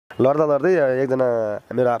लड्दा लड्दै एकजना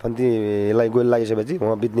मेरो आफन्तीलाई गोली लागिसकेपछि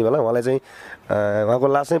उहाँ बित्ने बेला उहाँलाई चाहिँ उहाँको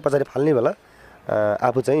लास चाहिँ पछाडि फाल्ने बेला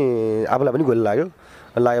आफूलाई पनि गोली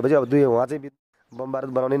लागेपछि अब उहाँ चाहिँ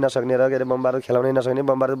बमबारुद बनाउनै नसक्ने र के अरे बमबारुद खेलाउनै नसक्ने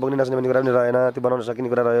बमबारुद बोक्नै नसक्ने भन्ने कुरा पनि रहेन त्यो बनाउन सकिने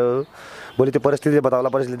कुरा रह्यो भोलि त्यो परिस्थितिले बताउला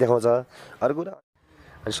परिस्थिति देखाउँछ अर्को कुरा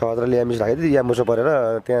अनि सहजले एम्बुस राखेको थियो एम्बुसमा परेर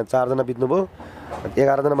त्यहाँ 4 जना बित्नुभयो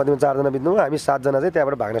 11 जना मध्येमा 4 जना बित्नुभयो हामी 7 जना चाहिँ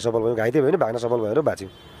त्यहाँबाट भाग्न सफल भयौँ घाइते भयो भने भाग्न सफल भएर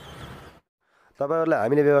बाँच्यौँ तपाईहरुलाई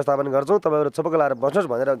हामीले व्यवस्थापन गर्छौँ तपाईहरु चपक्क लाएर बस्नुस्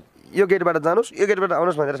भनेर यो गेटबाट जानुस् यो गेटबाट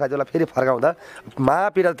आउनुस् भनेर साथीहरुलाई फेरि फर्काउँदा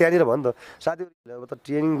महापीडा त्यहाँनिर भयो नि त साथीहरु त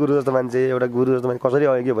ट्रेनिङ गुरु जस्तो मान्छे एउटा गुरु जस्तो मान्छे कसरी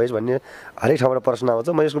अघि भइस भन्ने हरेक ठाउँबाट प्रश्न आउँछ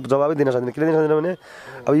म यसको जवाबै दिन सक्दिनँ किन दिन सक्दिनँ भने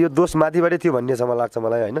अब यो दोष माथिबाटै थियो भन्ने छ मलाई लाग्छ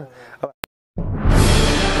मलाई हैन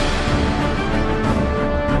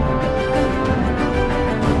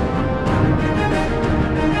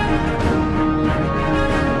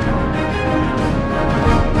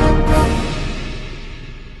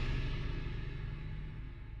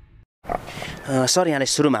सर यहाँलाई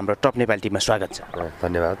सुरुमा हाम्रो टप नेपाल टिममा स्वागत छ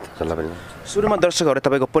धन्यवाद जसलाई पनि सुरुमा दर्शकहरु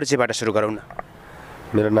तपाईको परिचयबाट सुरु गरौँ न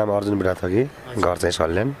मेरो नाम अर्जुन budhathoki घर चाहिँ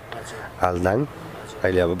सल्यान हालदाङ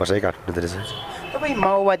अहिले अब बसाइ काठमाडौँ छ तपाई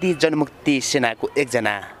माओवादी जनमुक्ति सेनाको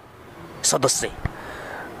एकजना सदस्य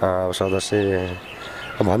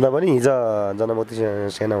भन्दा पनि हिजो जनमुक्ति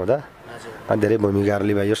सेना हुँदा धेरै भूमिकाहरू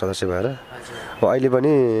लिभाइयो सदस्य भएर अहिले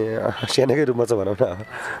पनि सेनाकै रूपमा छ भनौँ न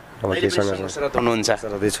अब के सङ्घर्ष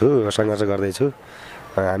सङ्घर्ष गर्दैछु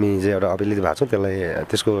हामी चाहिँ एउटा अपिलित भएको छौँ त्यसलाई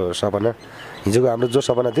त्यसको सपना हिजोको हाम्रो जो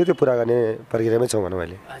सपना थियो त्यो पुरा गर्ने प्रक्रियामै छौँ भनौँ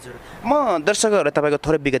अहिले म दर्शकहरूलाई तपाईँको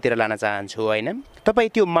थोरै विगततिर लान चाहन्छु होइन तपाईँ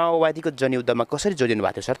त्यो माओवादीको जनयुद्धमा कसरी जोडिनु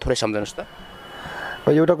भएको थियो सर थोरै सम्झाउनुहोस् त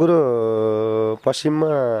एउटा कुरो पश्चिममा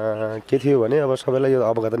के थियो भने अब सबैलाई यो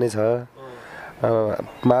अवगत नै छ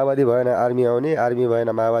माओवादी भएन आर्मी आउने आर्मी भएन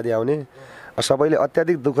माओवादी आउने सबैले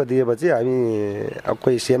अत्याधिक दुःख दिएपछि हामी अब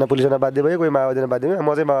कोही सेना पुलिसमा बाध्य भयो कोही माओवादीमा बाध्य भयो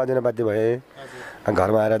म चाहिँ माओवादीमा बाध्य भएँ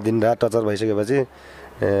घरमा आएर दिनरात टर्चर भइसकेपछि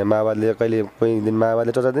माओवादीले कहिले कोही दिन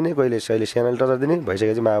माओवादीले टर्चर दिने कहिले सेनाले टर्चर दिने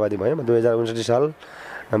भइसकेपछि माओवादी भयो म 2059 साल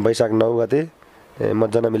वैशाख 9 गते म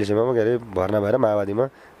जनमिलिसियामा के अरे भर्ना भएर माओवादीमा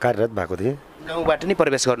कार्यरत भएको थिएँ गाउँबाट नै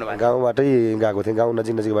प्रवेश गर्नु भयो गाउँबाटै गएको थिएँ गाउँ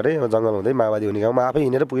नजिकबाटै जङ्गल हुँदै माओवादी हुने गाउँमा आफै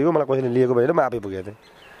हिँडेर पुगेको मलाई कसैले लिएको भएर म आफै पुगेको थिएँ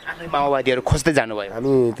आफै माओवादीहरू खोज्दै जानुभयो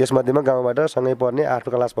हामी त्यसमध्येमा गाउँबाट सँगै पढ्ने 8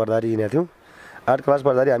 क्लास पढ्दाखेरि हिँडेको थियौँ 8 क्लास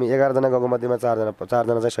पढ्दाखेरि हामी 11 जना गएको मध्येमा 4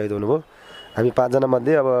 जना चाहिँ शहीद हुनुभयो हामी 5 जना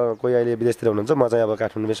मध्ये अब कोही अहिले विदेशतिर हुनुहुन्छ म चाहिँ अब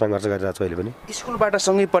काठमाडौँमै सङ्घर्ष गरिरहेको छु अहिले पनि स्कुलबाट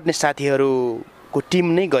सँगै पढ्ने साथीहरूको टिम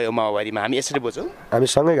नै गयो माओवादीमा हामी यसरी बुझौँ हामी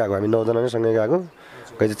सँगै गएको हामी 9 जना नै सँगै गएको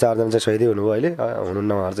कहिले 4 जना चाहिँ शहीदै हुनुभयो अहिले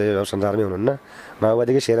हुनुहुन्न उहाँहरू चाहिँ संसारमै हुनुहुन्न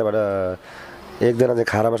माओवादीकै सेनाबाट एकजना चाहिँ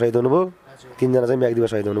खारामा शहीद हुनुभयो 3 जना चाहिँ म्याग्दीमा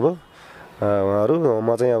शहीद हुनुभयो उहाँहरू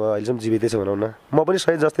म चाहिँ अब अहिलेसम्म जीवितै छु भनौँ न म पनि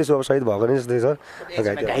शहीद जस्तै छु अब शहीद भएको नै जस्तै छ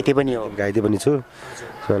घाइते पनि हो घाइते पनि छु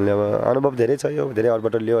अब अनुभव धेरै छ यो धेरै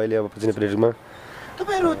अल्बर्ट लियो अहिले अब पछिल्लो पिरियडमा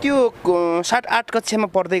तपाईँहरू त्यो 7-8 कक्षामा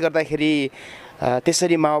पढ्दै गर्दाखेरि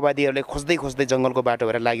त्यसरी माओवादीहरूले खोज्दै जङ्गलको बाटो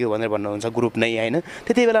भएर लाग्यो भनेर भन्नुहुन्छ ग्रुप नै होइन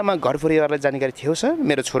त्यति बेलामा घर परिवारलाई जानकारी थियो सर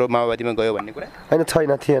मेरो छोरो माओवादीमा गयो भन्ने कुरा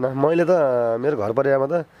होइन थिएन मैले त मेरो घर परिवारमा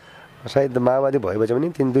त सायद माओवादी भएपछि पनि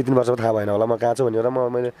 2-3 वर्षमा थाहा भएन होला म कहाँ छु भन्ने कुरा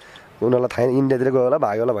मैले उनीहरूलाई थाहा इन्डियातिर गयो होला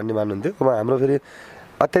भाग्यो होला भन्ने मान्नुहुन्थ्यो अब हाम्रो फेरि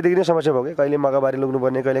अत्याधिक नै समस्या भयो कि कहिले मकैबारी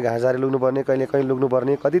लुक्नुपर्ने कहिले घाँसबारी लुक्नुपर्ने कहिले कहीँ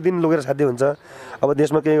लुक्नुपर्ने कति दिन लुकेर साध्य हुन्छ अब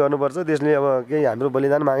देशमा केही गर्नुपर्छ देशले अब केही हाम्रो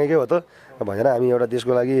बलिदान मागेकै हो त भनेर हामी एउटा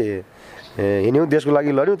देशको लागि हिँड्यौँ देशको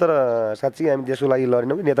लागि लड्यौँ तर साँच्चै हामी देशको लागि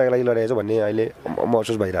लडेनौँ कि नेताको लागि लडेको छ भन्ने अहिले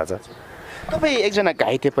महसुस भइरहेछ तपाईँ एकजना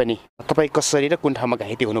घाइते पनि तपाईँ कसरी र कुन ठाउँमा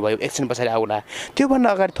घाइते हुनुभयो एकछिन पछाडि आउला त्योभन्दा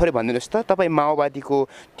अगाडि थोरै भनिदिनुहोस् त तपाईँ माओवादीको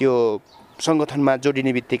त्यो सङ्गठनमा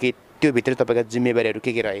जोडिने बित्तिकै त्यो भित्र तपाईँका जिम्मेवारीहरू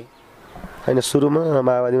के रहे होइन सुरुमा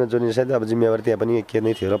माओवादीमा जोडिने सायद अब जिम्मेवारी त्यहाँ पनि के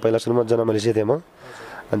नै थियो र पहिला सुरुमा जनमिलिसिया थिएँ म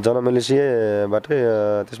जनमिलिसियाबाट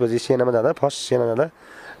त्यसपछि सेनामा जाँदा फर्स्ट सेना जाँदा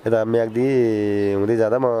यता म्याग्दी हुँदै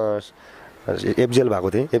जाँदा म एफजेल भएको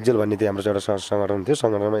थिएँ एफजेल भन्ने थियो हाम्रो एउटा सङ्गठन थियो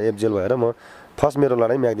सङ्गठनमा एफजेल भएर म फर्स्ट मेरो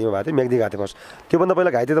लडाइँ म्याग्दीमा भएको थिएँ म्याग्दी गएको थिएँ फर्स्ट त्योभन्दा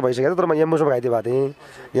पहिला घाइते त भइसकेको थियो तर म एम्बुसमा घाइते भएको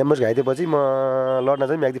थिएँ एम्बुस घाइतेपछि म लड्न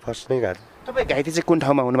चाहिँ म्याग्दी फर्स्ट नै गएको थिएँ तपाईँ घाइते चाहिँ कुन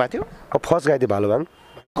ठाउँमा हुनुभएको थियो फर्स्ट घाइते भालुबाङ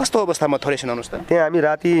कस्तो अवस्थामा थोरै सुनाउनुहोस् त त्यहाँ हामी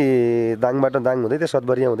राति दाङबाट दाङ हुँदै त्यो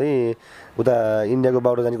सतबरिया हुँदै उता इन्डियाको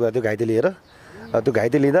बाटो जाने कुरा थियो घाइते लिएर त्यो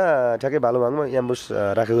घाइते लिँदा ठ्याक्कै भालुबाङमा एम्बुस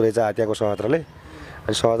राखेको रहेछ त्यहाँको सहत्रले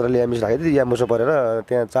अनि सहत्रले एम्बुस राखेको थियो एम्बुसमा परेर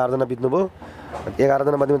त्यहाँ 4 जना बित्नुभयो 11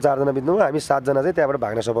 जना मध्येमा 4 जना बित्नुभयो हामी 7 जना चाहिँ त्यहाँबाट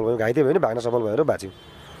भाग्न सफल भयौँ घाइते भयो भने भाग्न सफल भएर बाँच्यौँ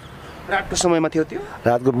रातको समयमा थियो त्यो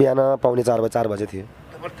रातको बिहान 3:45 4 बजे थियो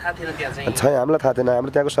छैन, हामीलाई थाहा थिएन।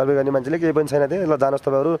 हाम्रो त्यहाँको सर्वे गर्ने मान्छेले केही पनि छैन थियो। ल जानुहोस्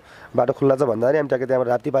तपाईँहरू, बाटो खुल्ला छ भन्दाखेरि हामी ट्याक्कै त्यहाँबाट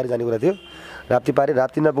राप्ती पारी जाने कुरा थियो।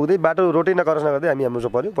 राप्ती नपुग्दै बाटो रोटै नक्रस नगर्दै हामी हाम्रो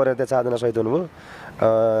पऱ्यो त्यहाँ 7 जना सहित हुनुभयो।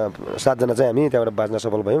 7 जना चाहिँ हामी त्यहाँबाट बाँच्न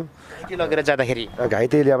सफल भयौँ। घाइते लगेर जाँदाखेरि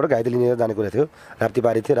घाइते ल्याबाट घाइते लिएर जाने कुरा थियो। राप्ती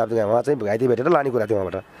पारी थियो, उहाँ चाहिँ घाइते भेटेर लाने कुरा थियो।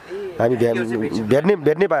 उहाँबाट हामी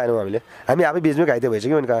भेट्नै पाएनौँ हामीले। हामी आफै बिचमै घाइते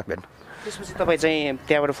भइसक्यौँ अनि कहाँ भेट्नु। त्यसपछि तपाईँ चाहिँ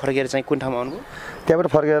त्यहाँबाट फर्केर चाहिँ कुन ठाउँमा आउनुभयो? त्यहाँबाट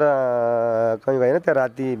फर्केर कहीँ गएन। त्यहाँ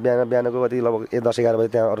राति बिहानको कति लगभग 10-11 बजी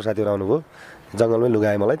त्यहाँ अरू साथीहरू आउनुभयो। जङ्गलमै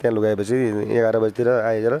लुगाएँ मलाई। त्यहाँ लुगाएपछि 11 बजीतिर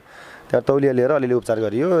आएर त्यहाँ तौलिया लिएर अलिअलि उपचार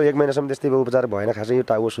गरियो। 1 महिनासम्म त्यस्तै उपचार भएन खासै। यो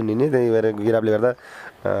टाउको सुन्निने, त्यही भएर गिरावले गर्दा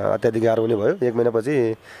अत्याधिक गाह्रो पनि भयो। 1 महिनापछि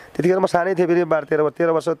त्यतिखेर म सानै थिएँ। फेरि 13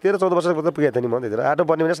 वर्ष 13-14 वर्ष पुगेको थिएँ नि म त्यतिखेर। आटो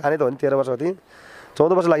पर्ने भने सानै त हो नि, 13 वर्षको थिएँ।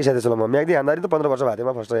 14 वर्ष लागिसकेको थियो म म्याग्दी हान्दाखेरि त 15 वर्ष भएको थियो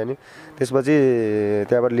म फर्स्ट अनि। त्यसपछि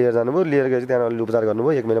त्यहाँबाट लिएर जानुभयो। लिएर गएपछि त्यहाँ अलिअलि उपचार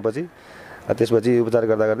गर्नुभयो 1 महिनापछि। त्यसपछि उपचार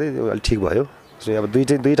गर्दा गर्दै अलिक ठिक भयो। अब दुई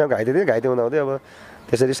ठाउँ घाइते थिएँ। घाइते हुँदा हुँदै अब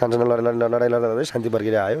त्यसरी सानसानो लडाइँ लड्दा शान्ति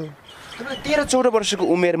प्रक्रिया आयो। 13-14 वर्षको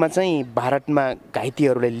उमेरमा चाहिँ भारतमा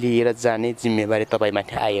घाइतेहरूलाई लिएर जाने जिम्मेवारी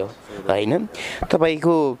तपाईँमाथि आयो होइन?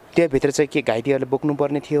 तपाईँको त्यहाँभित्र चाहिँ के घाइतेहरूले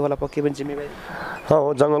बोक्नुपर्ने थियो होला पक्कै पनि जिम्मेवारी?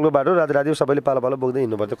 हो, जङ्गलको बाटो राति सबैले पालो बोक्दै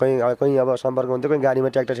हिँड्नु पर्थ्यो। कहीँ अब सम्पर्क हुन्थ्यो, कहीँ गाडीमा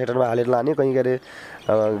ट्र्याक्टरमा हालेर लाने, कहीँ के अरे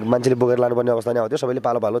मान्छेले बोकेर लानुपर्ने अवस्था नै आउँथ्यो। सबैले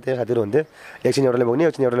पालो त्यहाँ साथीहरू हुन्थ्यो। एकछिन एउटाले बोक्ने,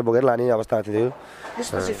 एकछिन एउटाले बोकेर लाने अवस्था थियो।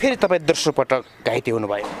 त्यसपछि फेरि तपाईँ दोस्रो पटक घाइते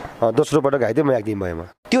हुनुभयो? दोस्रो पटक घाइते म एकदिन भएँ म।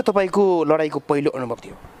 त्यो तपाईँको लडाइँको पहिलो अनुभव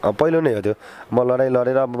थियो? पहिलो नै हो त्यो। म लडाइँ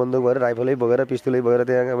लडेर बन्दुक भएर राइफलै बोकेर पिस्तुलै बोकेर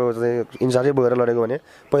त्यहाँ अब इन्सासै बोकेर लडेको भने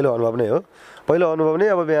पहिलो अनुभव नै हो। पहिलो अनुभव नै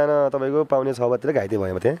अब बिहान तपाईँको 5:45 बजीतिर घाइते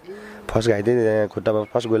भयो म त्यहाँ। फर्स्ट घाइते खुट्टामा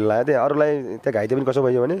फर्स्ट गोली लाग्यो। त्यहाँ अरूलाई त्यहाँ घाइते पनि कसो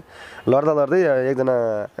भयो भने लड्दै एकजना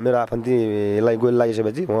मेरो आफन्तीलाई गोली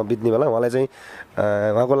लागिसकेपछि उहाँ बित्ने बेला उहाँलाई चाहिँ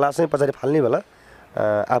उहाँको लास चाहिँ पछाडि फाल्ने बेला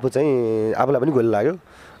आफूलाई पनि गोली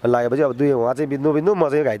लागेपछि अब उहाँ चाहिँ बित्नु म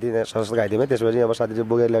चाहिँ घाइते सशस्त्र घाइते भएँ। त्यसपछि अब साथीले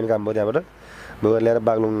बोकेर ल्याउने काम भयो। त्यहाँबाट बोकेर ल्याएर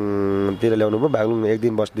बागलुङतिर ल्याउनु भयो। बागलुङ 1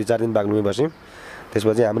 दिन 2-4 दिन बागलुङमै बस्यौँ।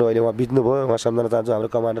 त्यसपछि हाम्रो अहिले उहाँ बित्नुभयो। उहाँ सम्झना चाहन्छु, हाम्रो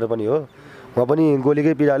कमान्डर पनि हो। उहाँ पनि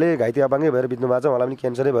गोलीकै पीडाले घाइते अपाङ्गै भएर बित्नु भएको छ। उहाँलाई पनि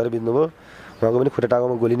क्यान्सरै भएर बित्नुभयो। उहाँको पनि खुट्टा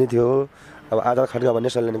टाउकोमा गोली नै थियो। अब आधार खड्का भन्ने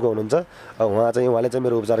सल्यानको हुनुहुन्छ। अब उहाँले चाहिँ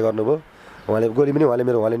मेरो उपचार गर्नुभयो। गोली पनि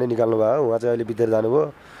उहाँले नै निकाल्नु भयो। उहाँ चाहिँ अहिले बितेर जानुभयो।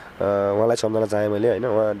 उहाँलाई सम्झना चाहेँ मैले होइन।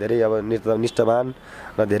 उहाँ धेरै अब निष्ठावान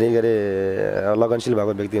र धेरै के अरे लगनशील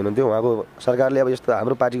भएको व्यक्ति हुनुहुन्थ्यो। उहाँको सरकारले अब यस्तो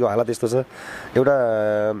हाम्रो पार्टीको हालत यस्तो छ, एउटा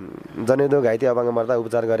जनयुद्ध घाइते अपाङ्ग मर्दा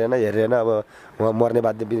उपचार गरेन, हेरेन। अब उहाँ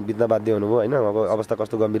बित्न बाध्य हुनुभयो होइन। उहाँको अवस्था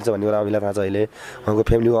कस्तो गम्भीर छ भन्ने कुरा हामीलाई थाहा छ। अहिले उहाँको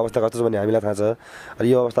फ्यामिलीको अवस्था कस्तो छ भन्ने हामीलाई थाहा छ। र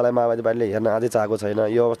यो अवस्थालाई माओवादी पार्टीले हेर्न अझै चाहेको छैन।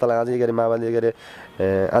 यो अवस्थालाई अझै के अरे माओवादीले के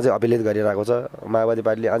अरे अझै अपिलेट गरिरहेको छ। माओवादी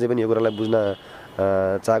पार्टीले अझै पनि यो कुरालाई बुझ्न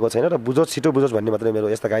चाहेको छैन र छिटो बुझोस् भन्ने मात्रै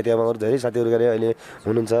मेरो। यस्ता घाइते अपाङ्गहरू धेरै साथीहरू गरे अहिले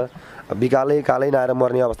हुनुहुन्छ। कालै नआएर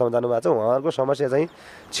मर्ने अवस्थामा जानुभएको छ। उहाँहरूको समस्या चाहिँ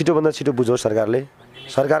छिटोभन्दा छिटो बुझोस्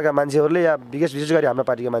सरकारका मान्छेहरूले या विशेष गरी हाम्रो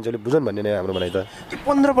पार्टीका मान्छेहरूले बुझ्छन् भन्ने नै हाम्रो भनाइ त।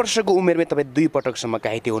 15 वर्षको उमेरमै तपाईँ 2 पटकसम्म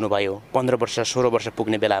घाइते हुनुभयो। 15 वर्ष 16 वर्ष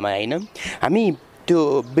पुग्ने बेलामा होइन? हामी त्यो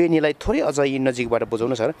बेनीलाई थोरै अझ नजिकबाट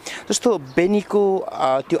बुझाउनु सर। जस्तो बेनीको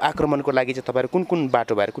त्यो आक्रमणको लागि चाहिँ तपाईँहरू कुन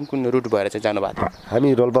बाटो भएर कुन रुट भएर चाहिँ जानुभएको थियो?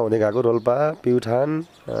 हामी रोल्पा हुँदै गएको। रोल्पा, प्युठान,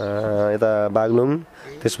 यता बागलुङ,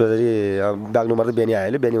 त्यसपछि बागलुङबाट बेनी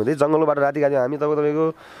आयो। बेनी हुँदै जङ्गलको बाटो राति गएको। हामी तपाईँको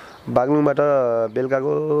बागलुङबाट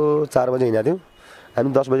बेलुकाको 4 बजी हिँडेको थियौँ। हामी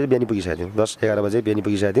 10 बजी बेनी पुगिसकेको थियौँ। 10-11 बजी बेनी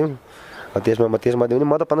पुगिसकेको थियौँ। त्यसमा पनि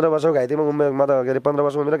म त 15 वर्षको घाइतेमा म त के अरे 15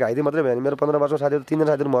 वर्षको उमेर घाइते मात्रै भयो नि। मेरो 15 वर्षको साथीहरू 3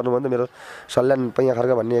 जना साथीहरू मर्नुभयो नि त। मेरो सल्यान पैया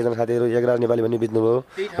खड्का भन्ने एकजना साथीहरू, एकराज नेपाली भन्ने बित्नुभयो।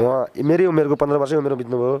 उहाँ मेरै उमेरको 15 वर्षको उमेरमा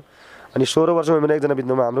बित्नुभयो। अनि 16 वर्षको उमेरमा एकजना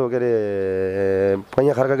बित्नुभयो। हाम्रो के अरे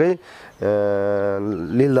पैया खड्काकै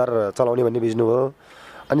लिलधर चलाउने भन्ने बित्नुभयो।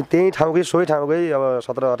 अनि त्यही सोही ठाउँकै अब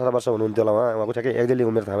 17-18 वर्ष हुनुहुन्थ्यो होला उहाँको ठ्याक्कै एक्ज्याक्टली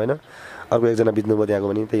उमेर थाहा भएन। अर्को एकजना बित्नुभयो त्यहाँको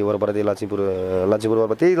पनि। त्यही वरपर त्यही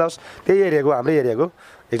लक्ष्मीपुर त्यही एरियाको हाम्रै एरियाको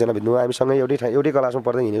एकजना बित्नुभयो। हामी सँगै एउटै क्लासमा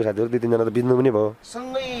पढ्दै हिँडेको साथीहरू 2-3 जना त बित्नु पनि भयो।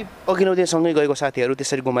 सँगै अघिल्लो दिन सँगै गएको साथीहरू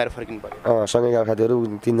त्यसरी गुमाएर फर्किनु पर्यो? सँगै गएको साथीहरू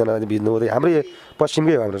 3 जना बित्नुभयो। हाम्रै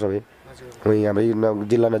पश्चिमकै हो हाम्रो सबै। वहीँ हाम्रै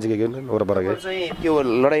जिल्ला नजिकै वरपर चाहिँ त्यो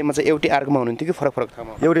लडाइँमा चाहिँ एउटै आर्गमा हुनुहुन्थ्यो कि फरक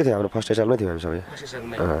ठाउँमा? एउटै थियो। हाम्रो फर्स्ट सालमै थियो हामी सबै।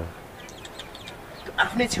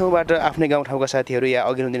 आफ्नै छेउबाट आफ्नै गाउँठाउँका साथीहरू या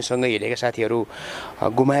अघिल्लो दिन सँगै हिँडेका साथीहरू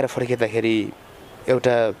गुमाएर फर्किँदाखेरि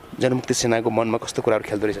एउटा जनमुक्ति सेनाको मनमा कस्तो कुराहरू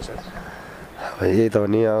खेल्दो रहेछ सर? यही त हो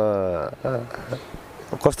नि।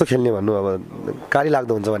 कस्तो खेल्ने भन्नु, अब गाली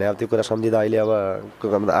लाग्दो हुन्छ भने अब त्यो कुरा सम्झिँदा अहिले अब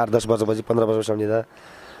 8-10 वर्षपछि 15 वर्ष सम्झिँदा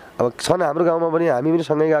अब छन् हाम्रो गाउँमा पनि। हामी पनि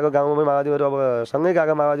सँगै गएको गाउँमा पनि माओवादीहरू, अब सँगै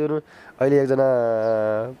गएका माओवादीहरू अहिले एकजना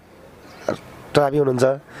ट्राफी हुनुहुन्छ,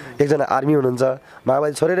 एकजना आर्मी हुनुहुन्छ,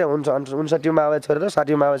 माओवादी छोडेर हुन्छ 59 माओवादी छोडेर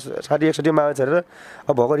 60 माओवादी 61 माओवादी छोडेर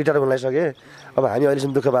अब भर्खर रिटायर हुन लागिसके। अब हामी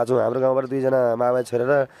अहिलेसम्म दुःख पाएको छौँ। हाम्रो गाउँबाट 2 जना माओवादी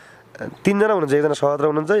छोडेर 3 जना हुनुहुन्छ, एकजना सशस्त्र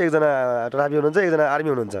हुनुहुन्छ, एकजना ट्राफी हुनुहुन्छ, एकजना आर्मी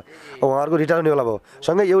हुनुहुन्छ। अब उहाँहरूको रिटायर हुने बेला भयो।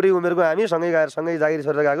 सँगै एउटै उमेरको हामी सँगै गएर सँगै जागिर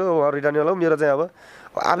छोडेर गएको, उहाँहरू रिटायर हुने बेला मेरो चाहिँ अब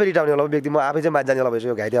आफै रिटायर हुने बेला व्यक्ति म आफै चाहिँ माथि जाने बेला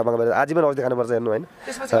भइसक्यो। घाइते अपाङ्ग भएर आजीवन औषधि खानुपर्छ हेर्नु होइन।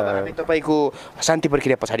 त्यसपछि अब हामी तपाईँको शान्ति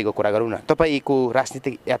प्रक्रिया पछाडिको कुरा गरौँ न। तपाईँको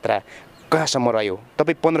राजनीतिक यात्रा कहाँसम्म रह्यो?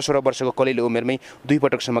 तपाईँ 15-16 वर्षको कलिलो उमेरमै 2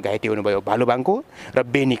 पटकसम्म घाइते हुनुभयो, भालुबाङको र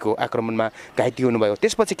बेनीको आक्रमणमा घाइते हुनुभयो।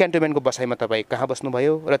 त्यसपछि क्यान्टोनमेन्टको बसाइमा तपाईँ कहाँ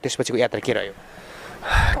बस्नुभयो र त्यसपछिको यात्रा के रह्यो?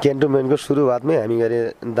 क्यान्टोनमेन्टको सुरुवातमै हामी गरे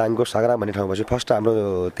दाङको सागराम भन्ने ठाउँ बस्यो। फर्स्ट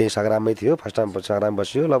हाम्रो त्यही सागराममै थियो। फर्स्ट टाइम सागराम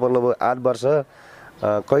बस्यो। लगभग 8 वर्ष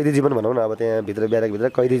कैदी जीवन भनौँ न। अब त्यहाँ भित्र ब्यारेकभित्र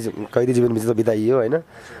कैदी जीवन भित्र बिताइयो होइन।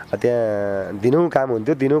 त्यहाँ दिनौँ काम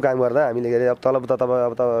हुन्थ्यो। दिनौँ काम गर्दा हामीले के अरे अब तलब त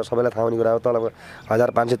अब त सबैलाई थाहा हुने कुरा हो। तलब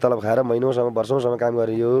 1500 तलब खाएर महिनौसम्म वर्षौँसम्म काम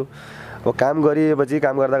गरियो। अब काम गरिएपछि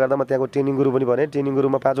काम गर्दा गर्दा म त्यहाँको ट्रेनिङ गुरु पनि बनेँ। ट्रेनिङ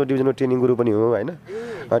गुरुमा 5औं डिभिजनको ट्रेनिङ गुरु पनि हो होइन।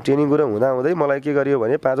 ट्रेनिङ गुरु हुँदै मलाई के गरियो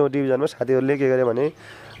भने 5औं डिभिजनमा साथीहरूले के गरे भने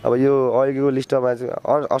अब यो अहिलेको लिस्टमा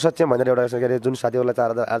असत्यम भनेर एउटा के अरे जुन साथीहरूलाई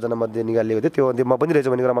 4008 जना मध्ये निकालिएको थियो त्यो म पनि रहेछु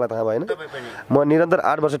भन्ने कुरा मलाई थाहा भएन। म निरन्तर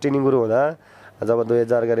 8 वर्ष ट्रेनिङ गुरु हुँदा जब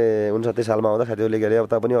 2059 सालमा आउँदा साथीहरूले के अरे अब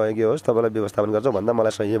तपाईँ पनि अघि होस् तपाईँलाई व्यवस्थापन गर्छ भन्दा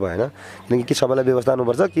मलाई सही भएन। किनकि कि सबैलाई व्यवस्था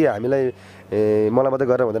हुनुपर्छ कि हामीलाई मलाई मात्रै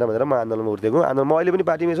गरेर हुँदैन भनेर म आन्दोलनमा उठेको। आन्दोलन म अहिले पनि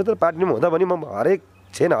पार्टीमा छु। तर पार्टीमा हुँदा पनि म हरेक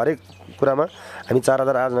कुरामा हामी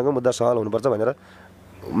 4008 जनाको मुद्दा सहल हुनुपर्छ भनेर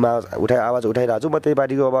आवाज उठाइरहेको छु। म त्यही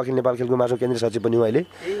पार्टीको अब अखिल नेपाल खेलकुद महासङ्घको केन्द्रीय सचिव पनि हो। अहिले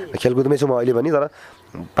खेलकुदमै छु म अहिले पनि। तर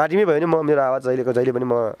पार्टीमै भयो भने म मेरो आवाज जहिले पनि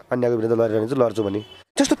म अन्यको विरुद्ध लड्छु भने।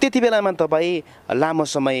 जस्तो त्यति बेलामा तपाईँ लामो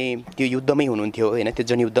समय त्यो युद्धमै हुनुहुन्थ्यो होइन, त्यो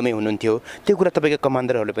जनयुद्धमै हुनुहुन्थ्यो। त्यो कुरा तपाईँको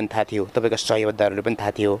कमान्डरहरूले पनि थाहा थियो, तपाईँका सहयोगदारहरूले पनि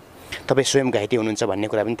थाहा थियो, तपाईँ स्वयं घाइते हुनुहुन्छ भन्ने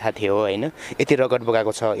कुरा पनि थाहा थियो होइन। यति रगत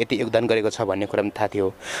बगाएको छ, यति योगदान गरेको छ भन्ने कुरा पनि थाहा थियो।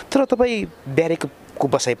 तर तपाईँ ब्यारेकको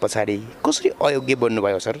बसाइ पछाडि कसरी अयोग्य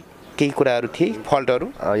बन्नुभयो सर? केही कुराहरू थिए, फल्टहरू?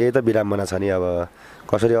 यही त विडम्बना छ नि। अब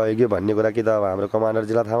कसरी अयोग्य भन्ने कुरा कि त अब हाम्रो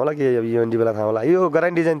कमान्डरजीलाई थाहा होला कि युएनडीलाई थाहा होला। यो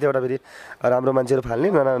ग्यारेन्टी डिजाइन थियो एउटा फेरि राम्रो मान्छेहरू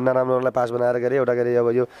फाल्ने नराम्रोलाई पास बनाएर गरे एउटा गरे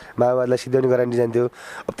अब यो माओवादीलाई सिद्ध्याउने ग्यारेन्टी डिजाइन थियो।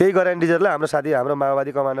 अब त्यही ग्यारेन्टी डिजाइनलाई हाम्रो साथी हाम्रो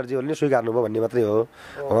माओवादी कमान्डरजीहरूले स्वीकार्नुभयो भन्ने मात्रै हो।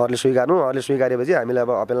 उहाँहरूले स्वीकारेपछि हामीलाई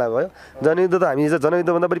अब अपेला भयो। जनयुद्ध त हामी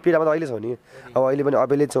जनयुद्धभन्दा पनि पीडामा त अहिले छौँ नि। अब अहिले पनि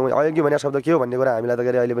अपेलित छौँ। अयोग्य भन्ने शब्द के हो भन्ने कुरा हामीलाई त के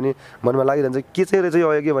अरे अहिले पनि मनमा लागिरहन्छ। के चाहिँ रहेछ यो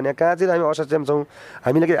अयोग्य भने? कहाँ चाहिँ हामी असक्षम छौँ?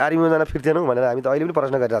 हामीले के आर्मीमा जान फिर्तेनौँ भनेर हामी त अहिले पनि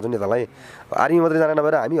प्रश्न गरिरहेको छौँ नेतालाई। आर्मी मात्रै जान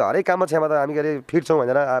नभएर हामी हरेक काममा क्षमता त हामी के अरे फिट छौँ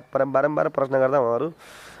भनेर बारम्बार प्रश्न गर्दा उहाँहरू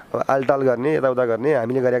आलटाल गर्ने यताउता गर्ने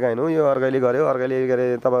हामीले गरेका होइनौँ। यो अर्कैले गर्यो, अर्कैले के अरे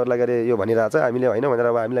तपाईँहरूलाई के अरे यो भनिरहेछ, हामीले होइन भनेर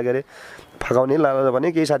अब हामीलाई के अरे फकाउने लालच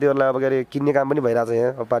भने केही साथीहरूलाई अब के अरे किन्ने काम पनि भइरहेछ।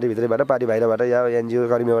 यहाँ अब पार्टीभित्रैबाट पार्टी बाहिरबाट या एनजिओ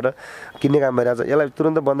कर्मीबाट किन्ने काम भइरहेछ। यसलाई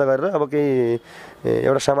तुरन्त बन्द गरेर अब केही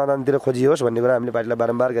एउटा समाधानतिर खोजियोस् भन्ने कुरा हामीले पार्टीलाई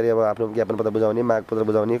बारम्बार गरी अब आफ्नो ज्ञापन पत्र बुझाउने, माग पत्र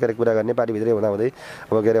बुझाउने के अरे कुरा गर्ने पार्टीभित्रै हुँदाहुँदै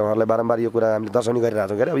अब के अरे उहाँहरूलाई बारम्बार यो कुरा हामीले दर्शाउने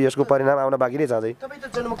गरिरहेछौँ। के अरे अब यसको परिणाम आउन बाँकी नै छ अझै। तपाईँ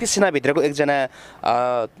त जनमुक्ति सेनाभित्रको एकजना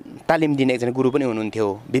तालिम दिने एकजना गुरु पनि हुनुहुन्थ्यो।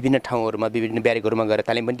 विभिन्न ठाउँहरूमा विभिन्न ब्यारेकहरूमा गएर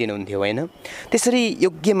तालिम पनि दिनुहुन्थ्यो होइन। त्यसरी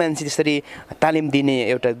योग्य मान्छे त्यसरी तालिम दिने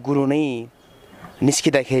एउटा गुरु नै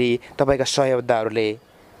निस्किँदाखेरि तपाईँका सहयोगदाहरूले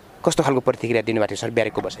कस्तो खालको प्रतिक्रिया दिनुभएको थियो सर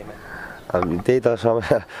ब्यारेकको बसाइमा? त्यही त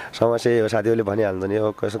समस्या हो। साथीहरूले भनिहाल्छ नि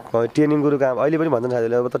अब ट्रेनिङ गुरु काम अहिले पनि भन्छन्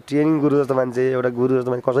साथीहरूले अब त ट्रेनिङ गुरु जस्तो मान्छे एउटा गुरु जस्तो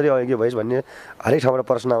मान्छे कसरी अयोग्य भइस् भन्ने हरेक ठाउँबाट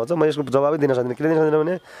प्रश्न आउँछ। म यसको जवाबै दिन सक्दिनँ। किन दिन सक्दिनँ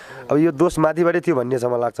भने अब यो दोष माथिबाटै थियो भन्ने छ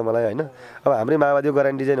मलाई लाग्छ मलाई होइन। अब हाम्रै माओवादीको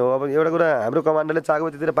ग्यारेन्टी डिजाइन हो। अब एउटा कुरा हाम्रो कमान्डरले चाहेको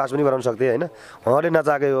त्यतिर पास पनि गराउन सक्थे होइन। उहाँले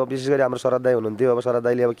नचाहेकै हो। विशेष गरी हाम्रो शरद दाई हुनुहुन्थ्यो। अब शरद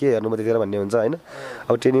दाईले अब के हेर्नु त्यतिखेर भन्ने हुन्छ होइन।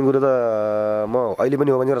 अब ट्रेनिङ गुरु त म अहिले पनि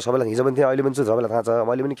हो भने सबैलाई हिजो पनि थिएँ अहिले पनि छु सबैलाई थाहा छ।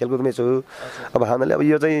 मैले पनि खेलकुदमै छु। अब हामीलाई अब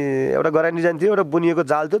यो चाहिँ एउटा ग्यारेन्टी डिजाइन थियो, एउटा बुनिएको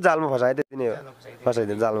जाल थियो, जालमा फसाए त्यति नै हो।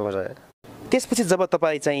 फसाइदियो, जालमा फसाए। त्यसपछि जब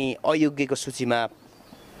तपाईँ चाहिँ अयोग्यको सूचीमा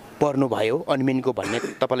पर्नुभयो अनमिनको भन्ने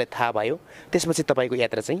तपाईँलाई थाहा भयो, त्यसपछि तपाईँको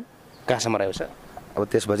यात्रा चाहिँ कहाँसम्म रह्यो सर? अब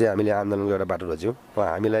त्यसपछि हामीले आन्दोलनको एउटा बाटो रोज्यौँ।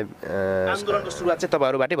 हामीलाई आन्दोलनको सुरुवात चाहिँ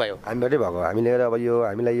तपाईँहरूबाटै भयो? हामीबाटै भएको। हामीले अब यो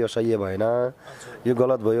हामीलाई यो सही भएन, यो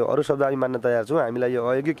गलत भयो, अरू शब्द हामी मान्न तयार छौँ। हामीलाई यो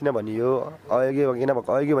अयोग्य किन भनियो, अयोग्य किन भएको,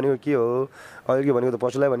 अयोग्य भनेको के हो? अयोग्य भनेको त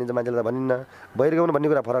पशुलाई भनिन्छ, मान्छेलाई त भनिन्न। बहिर्गमन भन्ने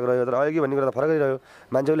कुरा फरक रह्यो, तर अयोग्य भन्ने कुरा त फरकै रह्यो।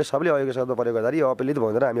 मान्छेहरूले सबले अयोग्य शब्द प्रयोग गर्दा यो अपलित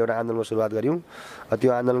भनेर हामी एउटा आन्दोलनको सुरुवात गऱ्यौँ।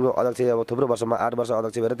 त्यो आन्दोलनको अध्यक्ष अब थुप्रो वर्षमा 8 वर्ष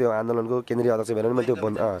अध्यक्ष भएर त्यो आन्दोलनको केन्द्रीय अध्यक्ष भएर मैले त्यो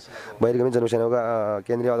बहिर्गमन जनसेनाको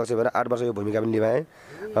केन्द्रीय अध्यक्ष भएर 8 वर्ष यो भूमिका पनि निभाएँ।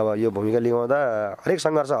 अब यो भूमिका लिँदा हरेक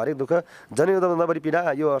सङ्घर्ष हरेक दुःख जनयुद्धभन्दा बढी पीडा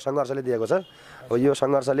यो सङ्घर्षले दिएको छ। अब यो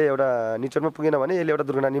सङ्घर्षले एउटा निचोडमा पुगेन भने यसले एउटा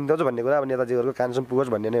दुर्घटना निम्त्याउँछ भन्ने कुरा अब नेताजीहरूको कानसम्म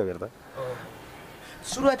पुगोस् भन्ने नै हो। हेर्दा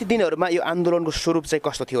सुरुवाती दिनहरूमा यो आन्दोलनको स्वरूप चाहिँ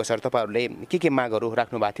कस्तो थियो सर? तपाईँहरूले के मागहरू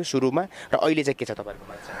राख्नु भएको थियो सुरुमा र अहिले चाहिँ के छ तपाईँहरूको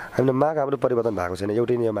माग? हामीले माग हाम्रो परिवर्तन भएको छैन,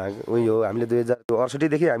 एउटै नै माग उही हो। हामीले 2068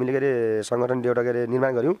 देखि हामीले के अरे सङ्गठन एउटा के अरे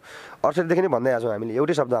निर्माण गऱ्यौँ। 68 देखि नै भन्दै आएको छौँ हामीले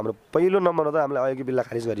एउटै शब्द, हाम्रो पहिलो नम्बर हो त हामीलाई अयोग्य बिललाई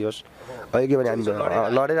खारिज गरियोस्। अयोग्य भने हामी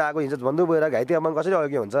लडेर आएको हिजो बन्दुक बोएर घाइते अमन कसरी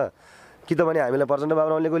अयोग्य हुन्छ? कि त भने हामीलाई प्रचण्ड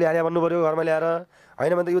बाबुरावले गोली हाने भन्नु पऱ्यो घरमा ल्याएर,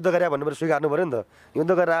 होइन भने त युद्ध गरे भन्नु पऱ्यो, स्वीकार्नु पऱ्यो नि त। युद्ध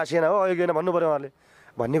गरेर आएन हो अयोग्य होइन भन्नु पऱ्यो उहाँले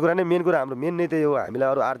भन्ने कुरा नै मेन कुरा। हाम्रो मेन नै त्यही हो। हामीलाई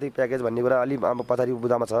अरू आर्थिक प्याकेज भन्ने कुरा अलि अब पछाडि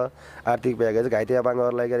बुझामा छ। आर्थिक प्याकेज घाइते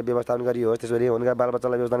अपाङ्गहरूलाई के अरे व्यवस्थापन गरियोस्, त्यसरी उनका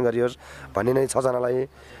बालबच्चालाई व्यवस्थापन गरियोस् भन्ने नै 6 जनालाई।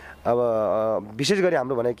 अब विशेष गरी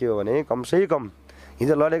हाम्रो भने के हो भने कमसेकम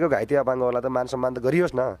हिजो लडेको घाइते अपाङ्गहरूलाई त मान सम्मान त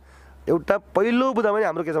गरियोस् न। एउटा पहिलो बुझामा नै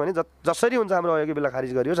हाम्रो के छ भने जसरी हुन्छ हाम्रो अयोग्य बिल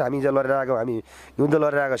खारिज गरियोस्। हामी हिजो लडेर आएको, हामी युद्ध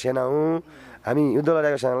लडेर आएको सेना हौँ, हामी युद्ध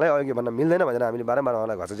लडेको सेनालाई अयोग्य भन्न मिल्दैन भनेर हामीले बारम्बार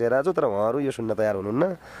उहाँलाई घचाइरहेको छौँ। तर उहाँहरू यो सुन्न तयार हुनुहुन्न।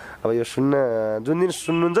 अब यो जुन दिन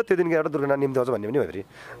सुन्नुहुन्छ त्यो दिनको एउटा दुर्घटना निम्ति आउँछ भन्ने पनि हो। फेरि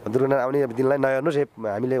दुर्घटना आउने दिनलाई नहेर्नुहोस्।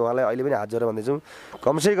 हामीले उहाँलाई अहिले पनि हात जोडेर भन्दैछौँ,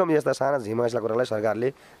 कमसेकम यस्ता साना झिमसिला कुरालाई सरकारले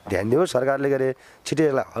ध्यान दियोस्। सरकारले के अरे छिटै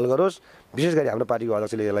यसलाई हल गरोस्। विशेष गरी हाम्रो पार्टीको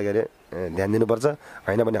अध्यक्षले यसलाई के अरे ध्यान दिनुपर्छ।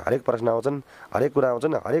 होइन भने हरेक प्रश्न आउँछन्, हरेक कुरा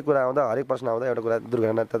आउँछन्, हरेक कुरा आउँदा हरेक प्रश्न आउँदा एउटा कुरा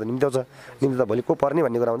दुर्घटना त निम्ति आउँछ। निम्ति त भोलि को पर्ने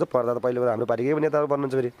भन्ने कुरा हुन्छ। पर्दा त पहिलो कुरा हाम्रो पार्टीकै नेताहरू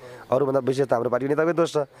पर्नुहुन्छ। फेरि अरूभन्दा विशेष त हाम्रो पार्टीको नेताकै दोष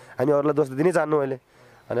छ। हामी अरूलाई दोष दिनै चाहन्नु अहिले।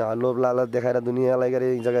 अनि लोभ लालच देखाएर दुनियाँलाई के अरे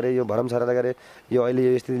हिजो गरे यो भरम छरेर के अरे यो अहिले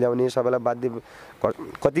यो स्थिति ल्याउने सबैलाई बाध्य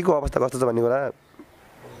कतिको अवस्था कस्तो छ भन्ने कुरा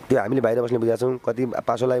त्यो हामीले बाहिर बस्ने बुझाएको छौँ। कति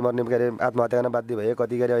पासोलाई मर्ने के अरे आत्महत्या गर्न बाध्य भए,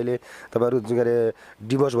 कति के अरे अहिले तपाईँहरू के अरे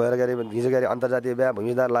डिभोर्स भएर के अरे हिजो के अरे अन्तर्जातीय बिहा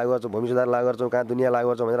भूमि सुधार लागु गर्छौँ कहाँ दुनियाँ लागु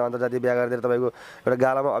गर्छौँ भनेर अन्तर्जातीय बिहा गरिदिएर तपाईँको एउटा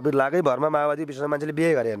गालामा अबिर लागै भरमा माओवादी विशेष मान्छेले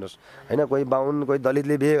बिहे गरे हेर्नुहोस्। होइन कोही बाहुन कोही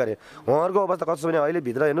दलितले बिहे गरे। उहाँहरूको अवस्था कस्तो छ भने अहिले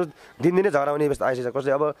भित्र हेर्नुहोस् दिनदिनै झगडा हुने अवस्था आइसकेछ।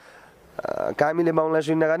 कसले अब कामीले बाहुनलाई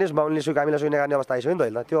सुन्न गार्नेस्, बाहुनले कामीलाई सुन्न गार्ने अवस्था आइसक्यो नि त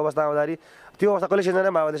अहिले। त्यो अवस्था आउँदाखेरि त्यो अवस्था कसले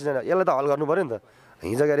सिर्जना माओवादी सिर्जना, यसलाई त हल गर्नु पऱ्यो नि त।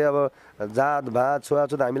 हिजो के अरे अब जात भात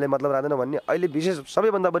छुवाछुत हामीलाई मतलब राख्दैन भन्ने अहिले विशेष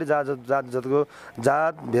सबैभन्दा बढी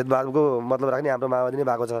जात भेदभावको मतलब राख्ने हाम्रो माओवादी नै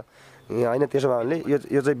भएको छ। होइन त्यसो भयो भने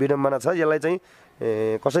यो चाहिँ विडम्बना छ। यसलाई चाहिँ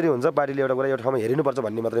कसरी हुन्छ पार्टीले एउटा कुरा एउटा ठाउँमा हेरिनुपर्छ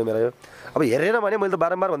भन्ने मात्रै मेरो यो। अब हेरेन भने मैले त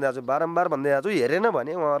बारम्बार भन्दै आएको छु हेरेन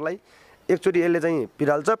भने उहाँहरूलाई एकचोटि यसले चाहिँ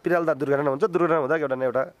पिराल्दा दुर्घटना हुन्छ, दुर्घटना हुँदा एउटा न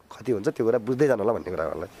एउटा क्षति हुन्छ। त्यो कुरा बुझ्दै जानु होला भन्ने कुरा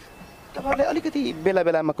उहाँलाई। तपाईँहरूले अलिकति बेला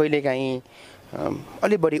बेलामा कहिलेकाहीँ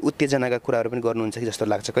अलि बढी उत्तेजनाका कुराहरू पनि गर्नुहुन्छ कि जस्तो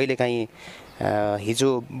लाग्छ। कहिलेकाहीँ हिजो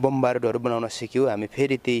बम बारुदहरू बनाउन सिक्यो, हामी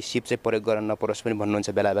फेरि त्यही सिप चाहिँ प्रयोग गर्न नपरोस् पनि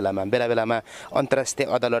भन्नुहुन्छ बेला बेलामा अन्तर्राष्ट्रिय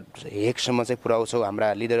अदालत हेगसम्म चाहिँ पुर्याउँछौँ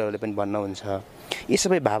हाम्रा लिडरहरूले पनि भन्नुहुन्छ। यी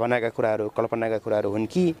सबै भावनाका कुराहरू कल्पनाका कुराहरू हुन्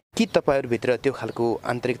कि तपाईँहरूभित्र त्यो खालको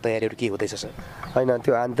आन्तरिक तयारीहरू के हुँदैछ सर? होइन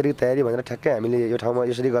त्यो आन्तरिक तयारी भनेर ठ्याक्कै हामीले यो ठाउँमा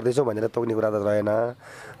यसरी गर्दैछौँ भनेर तोक्ने कुरा त रहेन।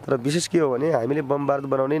 तर विशेष के हो भने हामीले बम बारुद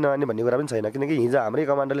बनाउनै नआने भन्ने कुरा पनि छैन। किनकि हिजो हाम्रै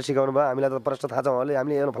कमान्डरले सिकाउनु भयो, हामीलाई त प्रश्न थाहा छ उहाँले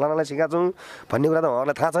हामीले फलानालाई सिकाएको छौँ भन्ने कुरा त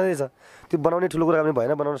उहाँहरूलाई थाहा छँदैछ। त्यो बनाउने ठुलो कुरा पनि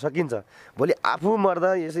भएन, बनाउन सकिन्छ। भोलि आफू मर्दा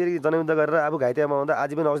यसरी जनयुद्ध गरेर आफू घाइतेमा हुँदा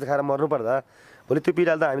आजीवन औषधि खाएर मर्नु पर्दा भोलि त्यो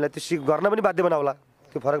पिँडाले त हामीलाई त्यो गर्न पनि बाध्य बनाउला।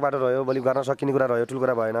 त्यो फरक बाटो रह्यो, भोलि गर्न सकिने कुरा रह्यो, ठुलो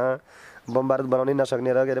कुरा भएन। बम बारुद बनाउनै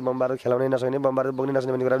नसक्ने र के अरे बम बारुद खेलाउनै नसक्ने, बम बारुद बोक्नै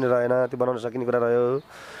नसक्ने भन्ने कुरा पनि रहेन। त्यो बनाउन सकिने कुरा रह्यो।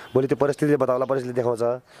 भोलि त्यो परिस्थितिले बताउला, परिस्थितिले देखाउँछ।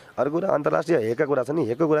 अर्को कुरा अन्तर्राष्ट्रिय हेगका कुरा छ नि।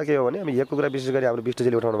 हेगको कुरा के हो भने अब हेगको कुरा विशेष गरी हाम्रो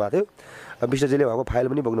विष्टजीले उठाउनु भएको थियो। विष्टजीले उहाँको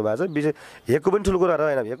फाइल पनि बोक्नु भएको छ। हेगको पनि ठुलो कुरा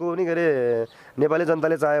रहेन। हेगको पनि के अरे नेपाली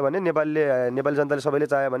जनताले चाह्यो भने नेपाली जनताले सबैले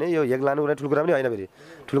चाह्यो भने यो हेग लानु कुनै ठुलो कुरा पनि होइन। फेरि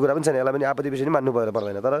ठुलो कुरा पनि छैन। यसलाई पनि आपत्ति विषय मान्नु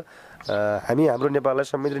पर्दैन। तर हामी हाम्रो नेपाललाई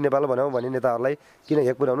समृद्धि नेपाल बनाऊँ भन्ने नेताहरूलाई किन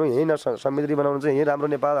हेग पुर्याउनु, यहीँ समृद्धि बनाउनु चाहिँ यहीँ हाम्रो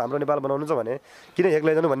नेपाल बनाउनु छ भने किन हेग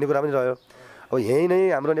लैजानु भन्ने कुरा पनि रह्यो। अब यहीँ नै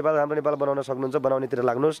हाम्रो नेपाल बनाउन सक्नुहुन्छ, बनाउनेतिर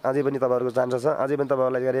लाग्नुहोस्। अझै पनि तपाईँहरूको चान्स छ। अझै पनि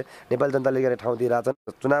तपाईँहरूलाई के अरे नेपाली जनताले के अरे ठाउँ दिइरहेछन्।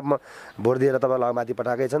 चुनावमा भोट दिएर तपाईँहरूलाई माथि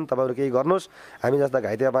पठाएकै छन्। तपाईँहरू केही गर्नुहोस्। हामी जस्ता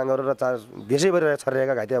घाइते अपाङ्गहरू र देशैभरि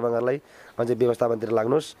छरिरहेका घाइते अपाङ्गहरूलाई अझै व्यवस्थापनतिर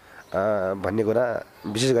लाग्नुहोस् भन्ने कुरा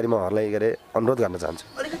विशेष गरी म उहाँहरूलाई के अरे अनुरोध गर्न चाहन्छु।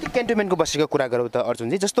 अलिकति क्यान्टोनमेन्टको बसेको कुरा गरौँ त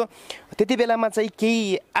अर्जुनजी। जस्तो त्यति बेलामा चाहिँ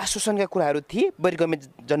केही आश्वासनका कुराहरू थिए बहिर्गमन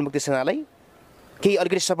जनमुक्ति सेनालाई, केही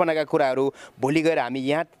अलिकति सपनाका कुराहरू भोलि गएर हामी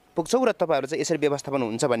यहाँ पुग्छौँ र तपाईँहरू चाहिँ यसरी व्यवस्थापन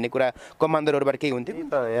हुन्छ भन्ने कुरा कमान्डरहरूबाट केही हुन्थ्यो?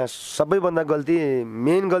 यहाँ सबैभन्दा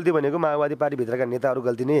मेन गल्ती भनेको माओवादी पार्टीभित्रका नेताहरू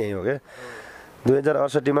गल्ती नै यही हो क्या।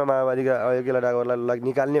 2068 माओवादीका अयोग्य लडाकुहरूलाई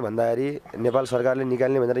निकाल्ने भन्दाखेरि नेपाल सरकारले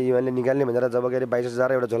निकाल्ने भनेर युएनले निकाल्ने भनेर जब के अरे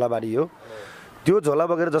 22,000 एउटा झोला बाँडियो, त्यो झोला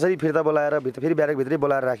बोकेर जसरी फिर्ता बोलाएर फेरि ब्यारेकभित्रै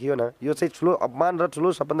बोलाएर राखियो न, यो चाहिँ ठुलो अपमान र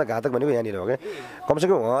ठुलो सबभन्दा घातक भनेको यहाँनिर हो क्या।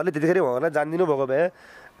 कमसेकम उहाँहरूले त्यतिखेर उहाँहरूलाई जानिदिनु भएको भए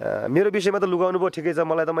मेरो विषयमा त लुगाउनु भयो ठिकै छ,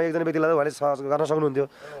 मलाई त म एकजना व्यक्तिलाई उहाँले गर्न सक्नुहुन्थ्यो।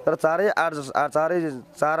 तर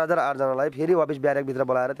 4,008 जनालाई फेरि वापिस ब्यारेकभित्र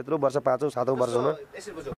बोलाएर त्यत्रो वर्ष 5औँ 7औँ वर्षमा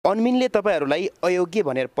अनमिनले तपाईँहरूलाई अयोग्य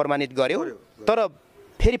भनेर प्रमाणित गर्यो, तर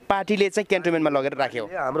फेरि पार्टीले चाहिँ क्यान्टोनमेन्टमा लगेर राख्यो।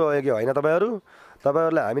 हाम्रो अयोग्य होइन तपाईँहरू,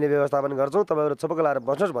 तपाईँहरूलाई हामीले व्यवस्थापन गर्छौँ, तपाईँहरू चपक्क लाएर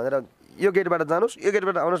बस्नुहोस् भनेर यो गेटबाट जानुहोस्, यो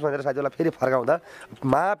गेटबाट आउनुहोस् भनेर साथीहरूलाई फेरि फर्काउँदा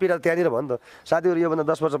महापीडा त्यहाँनिर भयो नि त। साथीहरू योभन्दा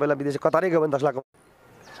 10 वर्ष पहिला विदेशी कतारै गयो भने 10 लाख,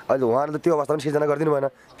 अहिले उहाँहरूले त त्यो अवस्थामा सिर्जना गरिदिनु भएन,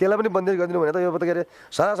 त्यसलाई पनि बन्देज गरिदिनु भने त यो त के अरे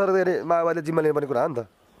सरासर के अरे माओवादीले जिम्मा लिनुपर्ने कुरा हो नि त।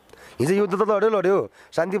 हिजो युद्ध त लड्यो,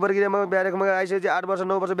 शान्ति प्रक्रियामा ब्यारेकमा आइसकेपछि 8 वर्ष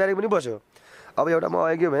 9 वर्ष ब्यारेक पनि बस्यो। अब एउटा म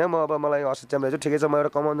अघि भयो म अब मलाई अशिक्षामा रहेछु, ठिकै छ म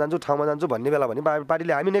एउटा कमाउन जान्छु, ठाउँमा जान्छु भन्ने बेला भने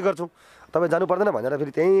पार्टीले हामी नै गर्छौँ, तपाईँ जानु पर्दैन भनेर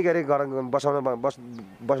फेरि त्यहीँ के अरे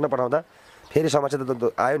बस्न पठाउँदा फेरि समस्या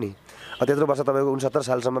त आयो नि। त्यत्रो वर्ष तपाईँको 69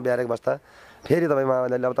 सालसम्म ब्यारेक बस्दा फेरि तपाईँ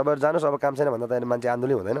माओवादीले अब तपाईँहरू जानुहोस्, अब काम छैन भन्दा त मान्छे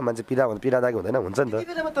आन्दोलन हुँदैन, मान्छे पीडादायक हुँदैन, हुन्छ नि त। त्यति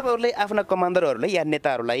बेलामा तपाईँहरूले आफ्ना कमान्डरहरूलाई या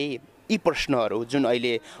नेताहरूलाई यी प्रश्नहरू जुन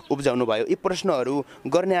अहिले उब्जाउनु भयो, यी प्रश्नहरू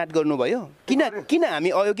गर्ने आँट गर्नुभयो, किन हामी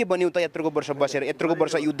अयोग्य बन्यौँ त यत्रोको वर्ष बसेर, यत्रोको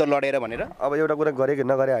वर्ष युद्ध लडेर भनेर? अब एउटा कुरा गरेको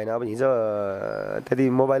नगरे होइन, अब हिजो त्यति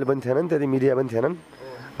मोबाइल पनि थिएनन्, त्यति मिडिया पनि थिएनन्।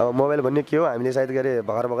 अब मोबाइल भन्ने के हो हामीले सायद के अरे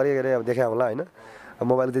भर्खरै के अरे अब देखायो होला होइन।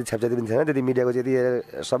 मोबाइल त्यति छ्यापछ्यापी पनि थिएन, त्यति मिडियाको त्यति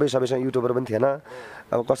सबैसँग युट्युबर पनि थिएन।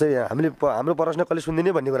 अब कसरी हाम्रो प्रश्न कसले सुन्दिने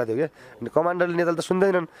भन्ने कुरा थियो क्या। कमान्डरले नेताले त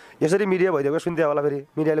सुन्दैनन्, यसरी मिडिया भइदिएको सुन्थ्यो होला, फेरि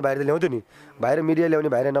मिडियाले बाहिर ल्याउँथ्यो नि, बाहिर मिडिया ल्याउने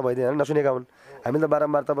बाहिर नभइदिएन, नसुनेका हुन्। हामीले त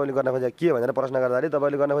बारम्बार तपाईँले गर्न खोजेको के भनेर प्रश्न गर्दाखेरि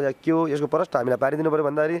तपाईँले गर्न खोजेको के हो, यसको प्रश्न हामीलाई पारिदिनु पऱ्यो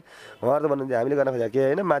भन्दाखेरि उहाँहरू त भन्नुहुन्थ्यो हामीले गर्न खोजेको के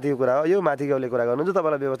होइन, माथिको कुरा हो, यो माथिकोले कुरा गर्नुहुन्छ,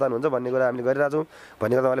 तपाईँलाई व्यवस्थापन हुन्छ भन्ने कुरा हामीले गरिरहेको छौँ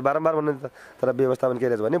भन्ने कुरा तपाईँले बारम्बार भन्नुहुन्थ्यो। तर व्यवस्थापन के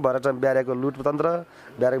रहेछ भने भरत ब्यारेकको लुटतन्त्र,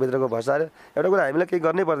 ब्यारेकभित्रको भ्रष्टाचार, एउटा कुरा हामीलाई केही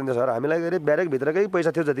गर्नै पर्दैन थियो सर। हामीलाई के अरे ब्यारेकभित्रकै पैसा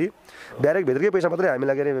थियो, जति ब्यारेकभित्रकै पैसा मात्रै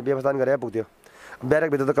हामीलाई के अरे व्यवस्थापन गरेर पुग्थ्यो।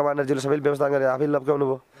 ब्यारेकभित्र त कमान्डरजीले सबैले व्यवस्थापन गरेर आफै लप्काउनु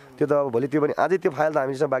भयो, त्यो त अब भोलि त्यो पनि अझै त्यो फाइल त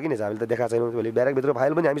हामीसँग बाँकी नै छ, हामीले त देखाएको छैनौँ। भोलि ब्यारेकभित्रको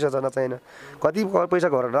फाइल पनि हामीसँग छ छैन, कति पैसा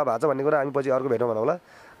घर भएको छ भन्ने कुरा हामी पछि अर्को भेटौँ भनौँ होला।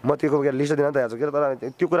 म त्यो लिस्ट दिन तयार छु के,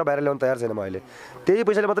 तर त्यो कुरा बाहिर ल्याउनु तयार छैन म अहिले। त्यही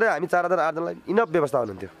पैसाले मात्रै हामी 4000 8जनालाई इनफ व्यवस्थापन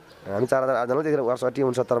हुन्थ्यो। हामी 4000 8जनालाई त्यतिखेर वर्ष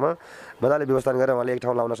 68 मा मजाले व्यवस्थापन गरेर उहाँले एक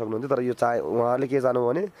ठाउँ लाउन सक्नुहुन्थ्यो। तर यो उहाँहरूले के जानुभयो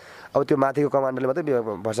भने अब त्यो माथिको कमान्डरले मात्रै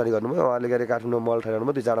भर्सारी गर्नुभयो, उहाँहरूले के अरे काठमाडौँ मल ठहराउनु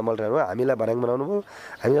भयो, 2-4 मल ठहराउनु भयो, हामीलाई भर्याङ बनाउनु भयो।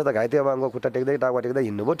 हामी जता घाइते अब अङ्गको खुट्टा टेक्दै टाउका टेक्दै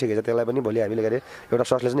हिँड्नु भयो, ठिकै छ। त्यसलाई पनि भोलि हामीले के अरे एउटा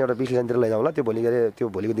ससलेसन एउटा विश्लेषणतिर लैजाउँला, त्यो भोलि के अरे त्यो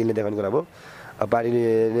भोलिको दिनले देखाउने कुरा भयो। अब पार्टीले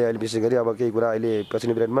अहिले विशेष गरी अब केही कुरा अहिले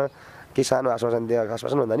पछिल्लो पिरियडमा केही सानो आश्वासन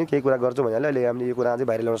भन्दा नि केही कुरा गर्छु भनिहाल्यो। अहिले हामीले यो कुरा अझै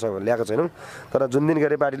बाहिर ल्याएको छैनौँ, तर जुन दिन के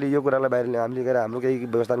अरे पार्टीले यो कुरालाई बाहिर हामीले के अरे हाम्रो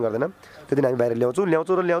केही व्यवस्था गर्दैन, त्यो दिन हामी बाहिर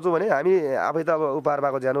ल्याउँछौँ भने हामी आफै त अब उपहार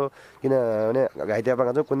पाएको ज्यानो, किनभने घाइते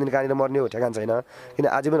पाएको कुन दिन कहाँनिर मर्ने हो ठेगान छैन। किन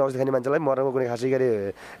आज पनि औषधि खाने मान्छेलाई मर्नको कुनै खासै के अरे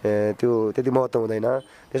त्यो त्यति महत्त्व हुँदैन।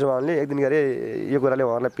 त्यसो उहाँले एक दिन के अरे यो कुराले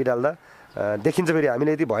उहाँहरूलाई पिडाल्दा देखिन्छ, फेरि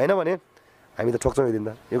हामीले यति भएन भने हामी त ठोक्छौँ एक दिन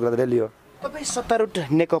त, यो कुरा त डेली हो। तपाईँ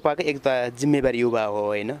सत्तारूढ नेकपाकै एक त जिम्मेवारी युवा हो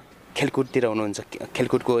होइन, खेलकुदतिर हुनुहुन्छ,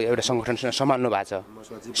 खेलकुदको एउटा सङ्गठन सम्हाल्नु भएको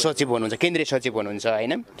छ, सचिव हुनुहुन्छ, केन्द्रीय सचिव हुनुहुन्छ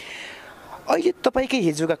होइन। अहिले तपाईँकै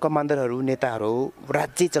हिजोका कमान्डरहरू नेताहरू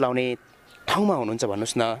राज्य चलाउने ठाउँमा हुनुहुन्छ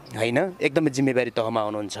भन्नुहोस् न होइन, एकदमै जिम्मेवारी तहमा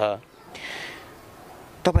हुनुहुन्छ।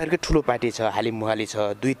 तपाईँहरूकै ठुलो पार्टी छ, हालिमुहाली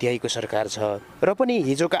छ, 2/3 सरकार छ, र पनि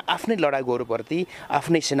हिजोका आफ्नै लडाकुहरूप्रति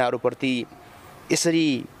आफ्नै सेनाहरूप्रति यसरी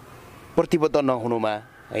प्रतिबद्ध नहुनुमा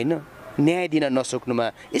होइन, न्याय दिन नसक्नुमा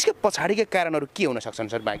यसको पछाडिका कारणहरू के हुन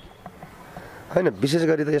सक्छन् सर? बाँकी होइन, विशेष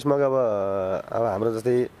गरी त यसमा अब हाम्रो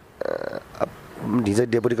जस्तै हिजो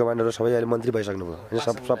डेपुटी कमान्डर सबै अहिले मन्त्री भइसक्नुभयो होइन।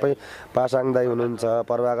 सबै पासाङ दाई हुनुहुन्छ,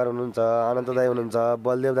 प्रभाकर हुनुहुन्छ, अनन्त दाई हुनुहुन्छ,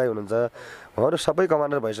 बलदेव दाई हुनुहुन्छ, उहाँहरू सबै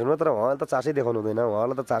कमान्डर भइसक्नु। तर उहाँहरूले त चासै देखाउनु हुँदैन,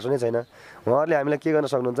 उहाँहरूलाई त चासो नै छैन। उहाँहरूले हामीलाई के गर्न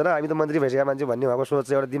सक्नुहुन्छ र हामी त मन्त्री भइसकेका मान्छे भन्ने उहाँको सोच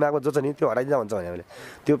चाहिँ एउटा दिमागमा जो छ नि, त्यो हटाइदिँदा हुन्छ भने हामीले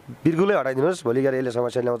त्यो बिल्कुलै हटाइदिनुहोस्। भोलि गएर यसले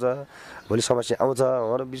समस्या ल्याउँछ, भोलि समस्या आउँछ।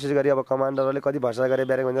 उहाँहरू विशेष गरी अब कमान्डरहरूले कति भर्सा गरे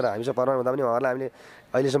ब्यारेक भनेर हामीसँग परमान हुँदा पनि उहाँहरूलाई हामीले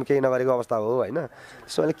अहिलेसम्म केही नगरेको अवस्था हो होइन।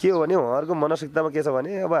 त्यसो के हो भने उहाँहरूको मनसिकतामा के छ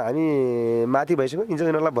भने अब हामी माथि भइसक्यो,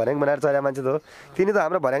 यिनीहरूलाई भर्याङ बनाएर चलेका मान्छे त हो, तिनी त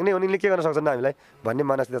हाम्रो भर्याङ नै हो, यिनले के गर्न सक्छन् हामीलाई भन्ने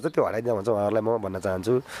मनस्थिति छ, त्यो हटाइदिँदा हुन्छ उहाँहरूलाई म भन्न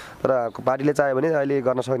चाहन्छु। तर पार्टीले चाह्यो भने अहिले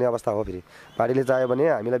गर्न सक्ने अवस्था हो। फेरि पार्टीले चाह्यो भने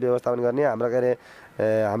हामीलाई व्यवस्थापन गर्ने हाम्रा के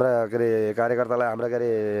अरे कार्यकर्तालाई, हाम्रा के अरे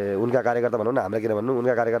उनका कार्यकर्ता भनौँ न, हाम्रा किन भन्नु,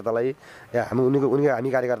 उनका कार्यकर्तालाई या हामी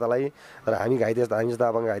कार्यकर्तालाई, र हामी जस्ता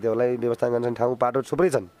अपङ्ग घाइतेहरूलाई व्यवस्थापन गर्न ठाउँ बाटो थुप्रै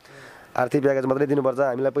छन्। आर्थिक प्याकेज मात्रै दिनुपर्छ,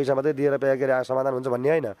 हामीलाई पैसा मात्रै दिएर प्याकेज समाधान हुन्छ भन्ने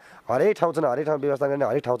होइन। हरेक ठाउँ छन्, हरेक ठाउँ व्यवस्था गर्ने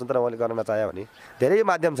हरेक ठाउँ छन्। तर उहाँले गर्न नचाह्यो भने धेरै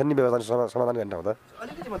माध्यम छन् नि व्यवस्था समाधान गर्ने ठाउँ त।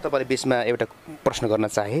 अलिकति म तपाईँले बिचमा एउटा प्रश्न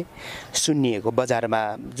गर्न चाहेँ। सुन्निएको बजारमा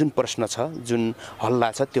जुन प्रश्न छ, जुन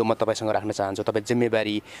हल्ला छ, त्यो म तपाईँसँग राख्न चाहन्छु। तपाईँ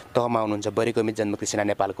जिम्मेवारी तहमा हुनुहुन्छ, बरिगमित जनमुक्ति सेना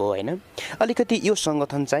नेपालको होइन। अलिकति यो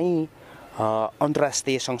सङ्गठन चाहिँ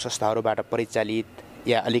अन्तर्राष्ट्रिय सङ्घ संस्थाहरूबाट परिचालित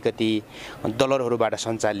या अलिकति दलरहरूबाट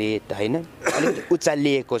सञ्चालित होइन, अलिकति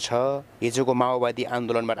उचालिएको छ। हिजोको माओवादी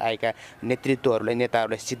आन्दोलनबाट आएका नेतृत्वहरूलाई,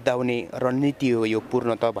 नेताहरूलाई सिद्धाउने रणनीति हो यो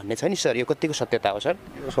पूर्णतः भन्ने छ नि सर, यो कतिको सत्यता हो सर?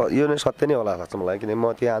 यो नै सत्य नै होला लाग्छ मलाई, किन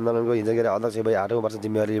म त्यो आन्दोलनको हिजो के अरे अध्यक्ष भई 8औँ वर्ष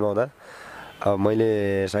जिम्मेवारी निभाउँदा अब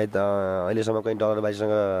मैले सायद अहिलेसम्म कहीँ डलर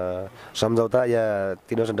बाजीसँग सम्झौता या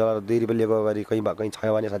तिनीहरूसँग डलर 2 रुपियाँ लिएको गरी कहीँ छ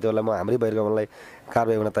भने साथीहरूलाई म हाम्रै बहिर्गमनलाई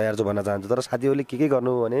कारबाही गर्न तयार छु भन्न चाहन्छु। तर साथीहरूले के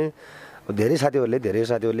गर्नु भने धेरै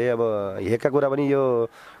साथीहरूले अब हेक्का कुरा पनि यो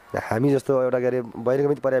हामी जस्तो एउटा के अरे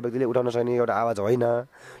बहिर्गमित परेका व्यक्तिले उठाउन सक्ने एउटा आवाज होइन,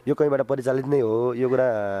 यो कहीँबाट परिचालित नै हो। यो कुरा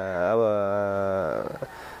अब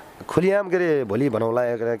खुलियाम के अरे भोलि भनौँला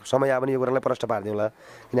समय आयो भने यो कुरालाई प्रश्न पारिदिउँला,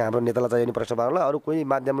 किन हाम्रो नेतालाई चाहियो भने प्रश्न पारौँला, अरू कोही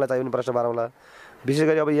माध्यमलाई चाहियो भने प्रश्न पारौँला। विशेष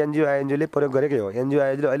गरी अब एनजिओ आइएनजिओले प्रयोग गरेकै हो, एनजिओ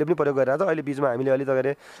आइएनजिओले अहिले पनि प्रयोग गरिरहेको छ। अहिले बिचमा हामीले अलि त के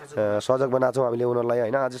अरे सजग बनाएको छौँ हामीले उनीहरूलाई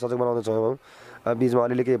होइन, अझै सजग बनाउँदैछौँ। बिचमा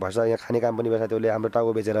अलिअलि के भएछ यहाँ खाने काम पनि भएछ, साथीहरूले हाम्रो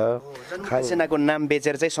टाउको बेचेर सेनाको नाम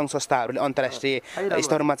बेचेर चाहिँ सङ्घ संस्थाहरूले अन्तर्राष्ट्रिय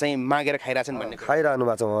स्तरमा चाहिँ मागेर खाइरहेछन् भन्ने खाइरहनु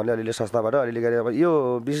भएको छ उहाँहरूले अलिअलि सस्ताबाट अलिअलि गरी। अब यो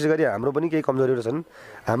विशेष गरी हाम्रो पनि केही कमजोरीहरू छन्,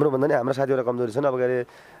 हाम्रो भन्दा नि हाम्रो साथीहरू कमजोरी छन्। अब के अरे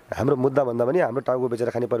हाम्रो मुद्दा भन्दा पनि हाम्रो टाउको बेचेर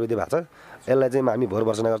खाने प्रविधि भएको छ, यसलाई चाहिँ हामी भोर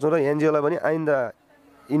भर्सना गर्छौँ। र एनजिओलाई पनि आइन्दा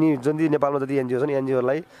यिनी जति नेपालमा जति एनजिओ छन्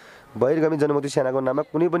एनजिओलाई बहिर्गामी जनमुक्ति सेनाको नाममा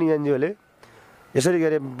कुनै पनि एनजिओले यसरी के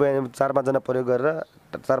अरे 4-5 जना प्रयोग गरेर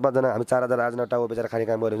 4-5 जना हामी 4000 आजना टाउको बेचेर खाने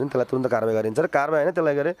काम गऱ्यो भने त्यसलाई तुरन्त कारबाही गरिन्छ र कारबाही होइन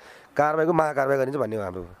त्यसलाई के अरे कारबाहीको महाकारबाही गरिन्छ भन्ने हो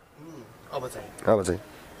हाम्रो। अब चाहिँ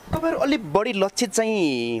तपाईँहरू अलिक बढी लक्षित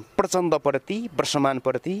चाहिँ प्रचण्डप्रति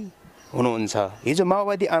वर्षमानप्रति हुनुहुन्छ। हिजो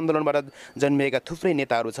माओवादी आन्दोलनबाट जन्मिएका थुप्रै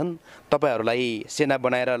नेताहरू छन्, तपाईँहरूलाई सेना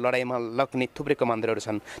बनाएर लडाइँमा लग्ने थुप्रै कमान्डरहरू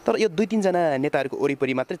छन्, तर यो 2-3 जना नेताहरूको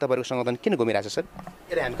वरिपरि मात्रै तपाईँहरूको सङ्गठन किन घुमिरहेको छ सर?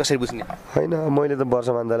 यसलाई हामी कसरी बुझ्ने? होइन, मैले त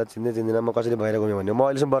वर्षमानलाई चिन्दिनँ, म कसरी भएर गएँ भन्ने,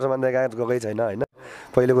 म अहिलेसम्म वर्षमानदा कहाँ गएकै छैन होइन।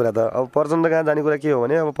 पहिलो कुरा त अब प्रचण्ड कहाँ जाने कुरा के हो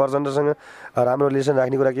भने अब प्रचण्डसँग राम्रो रिलेसन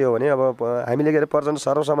राख्ने कुरा के हो भने अब हामीले के अरे प्रचण्ड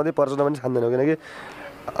सर्वसम्मति प्रचण्ड पनि छान्दैनौँ, किनकि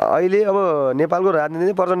अहिले अब नेपालको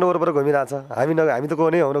राजनीति प्रचण्ड वरपर घुमिरहेको छ। हामी त को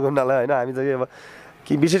नै हो घुम्नलाई होइन। हामी त अब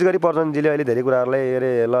कि विशेष गरी प्रचण्डजीले अहिले धेरै कुराहरूलाई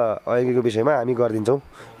अरे ल अघिको विषयमा हामी गरिदिन्छौँ,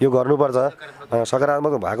 यो गर्नुपर्छ।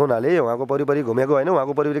 सकारात्मक भएको हुनाले उहाँको परिपरि घुमेको होइन,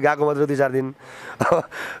 उहाँको परिपरि गएको मात्रै 2-4 दिन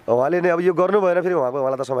उहाँले नै अब यो गर्नु भएन फेरि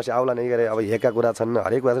उहाँलाई त समस्या आउला नै गरे। अब हेक्का कुरा छन्,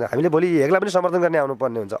 हरेक कुरा छन्, हामीले भोलि हेकलाई पनि समर्थन गर्ने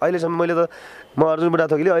आउनुपर्ने हुन्छ। अहिलेसम्म मैले त म अर्जुन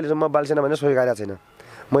बुढाथोकीले अहिलेसम्म बालसेना भनेर स्वीकारेको छैन।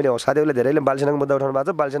 मैले साथीहरूले धेरैले बालसेनाको मुद्दा उठाउनु भएको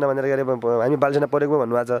छ, बालसेना भनेर के अरे हामी बालसेना प्रयोगमा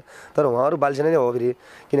भन्नुभएको छ, तर उहाँहरू बालसेना नै हो फेरि,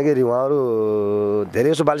 किनकि उहाँहरू धेरै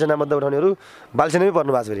जस्तो बालसेना मुद्दा उठाउनेहरू बालसेनामै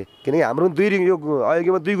पर्नु भएको छ फेरि। किनकि हाम्रो यो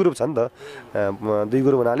अयोग्यमा 2 ग्रुप छ नि त, 2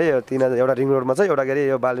 ग्रुप हुनाले एउटा रिङ रोडमा छ, एउटा के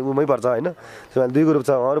अरे यो उमै पर्छ होइन, 2 ग्रुप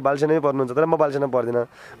छ, उहाँहरू बालसेनामै पर्नुहुन्छ, तर म बालसेना पर्दिनँ।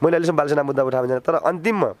 मैले अहिलेसम्म बालसेना मुद्दा उठाएको छैन, तर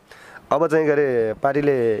अन्तिममा अब चाहिँ के अरे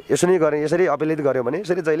पार्टीले यसो नै गर्ने, यसरी अपिलित गर्यो भने,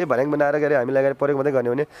 यसरी जहिले भर्याङ बनाएर के अरे हामीलाई अगाडि प्रयोग मात्रै गर्ने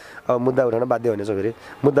भने अब मुद्दा उठाउन बाध्य हुनेछ फेरि।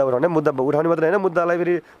 मुद्दा उठाउने मात्रै होइन, मुद्दालाई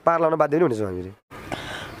फेरि पार लाउन बाध्य पनि हुनेछौँ हामी।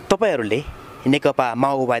 तपाईँहरूले नेकपा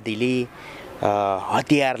माओवादीले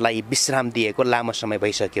हतियारलाई विश्राम दिएको लामो समय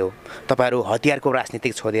भइसक्यो। तपाईँहरू हतियारको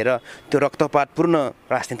राजनीतिक छोडेर त्यो रक्तपातपूर्ण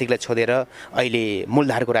राजनीतिकलाई छोडेर अहिले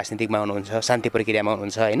मूलधारको राजनीतिकमा हुनुहुन्छ, शान्ति प्रक्रियामा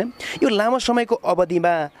हुनुहुन्छ होइन। यो लामो समयको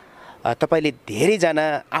अवधिमा तपाईँले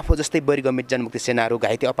धेरैजना आफू जस्तै बहिर्गमित जनमुक्ति सेनाहरू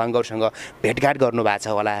घाइते अपाङ्गहरूसँग भेटघाट गर्नुभएको छ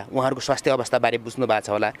होला, उहाँहरूको स्वास्थ्य अवस्थाबारे बुझ्नु भएको छ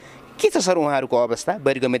होला। के छ सर उहाँहरूको अवस्था?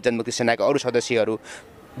 बहिर्गमित जनमुक्ति सेनाका अरू सदस्यहरू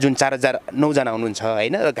जुन 4009 जना हुनुहुन्छ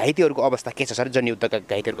होइन, र घाइतेहरूको अवस्था के छ सर? जनयुद्धका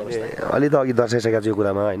घाइतेहरूको अवस्था अलि त अघि दर्शाइसकेको छु यो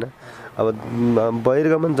कुरामा होइन। अब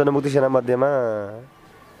बहिर्गमन जनमुक्ति सेना मध्येमा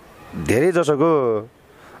धेरै जसोको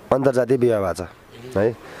अन्तर्जातीय विवाह भएको छ है।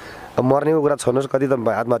 अब मर्नेको कुरा छोड्नुहोस्, कति त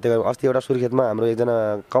आत्महत्या गरेको। अस्ति एउटा सुर्खेतमा हाम्रो एकजना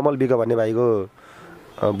कमल विक भन्ने भाइको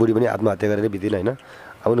बुढी पनि आत्महत्या गरेर बितिन् होइन।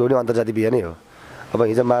 अब उनीहरू पनि अन्तर्जातीय बिहा नै हो। अब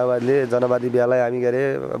हिजो माओवादीले जनवादी बिहालाई हामी के अरे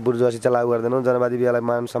बुर्जुवा शिक्षा लागू गर्दैनौँ, जनवादी बिहालाई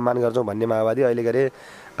मान सम्मान गर्छौँ भन्ने माओवादी अहिले के अरे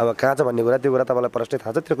अब कहाँ छ भन्ने कुरा, त्यो कुरा तपाईँलाई प्रष्टै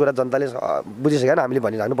थाहा छ। त्यो कुरा जनताले बुझिसकेन, हामीले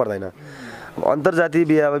भनिराख्नु पर्दैन। अब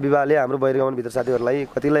अन्तर्जातीय विवाहले हाम्रो बहिर्गमनभित्र साथीहरूलाई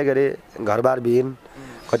कतिलाई के अरे घरबार बिहीन,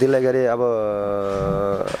 कतिलाई के अरे अब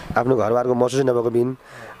आफ्नो घरबारको महसुस नभएको बिहीन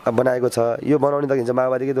बनाएको छ। यो बनाउने त हिजो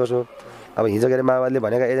माओवादीकै दोष हो। अब हिजो के अरे माओवादीले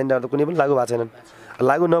भनेका एजेन्डाहरू त कुनै पनि लागू भएको छैनन्।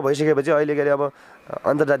 लागू नभइसकेपछि अहिले के अरे अब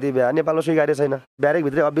अन्तर्जातीय बिहा नेपालमा स्वीकार्य छैन।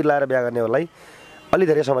 ब्यारेकभित्रै अबिर लाएर बिहा गर्नेहरूलाई अलि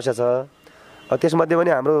धेरै समस्या छ। त्यसमध्ये पनि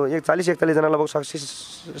हाम्रो 40-41 जना लगभग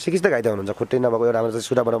सिकिस्त घाइते हुनुहुन्छ, खुट्टै नभएको। एउटा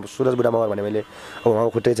हाम्रो सुरज बुढा मगर भने मैले, अब उहाँको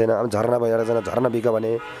खुट्टै छैन। अब झरना भयो एउटाजना झरना बिक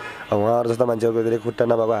भने, अब उहाँहरू जस्ता मान्छेहरूको धेरै खुट्टा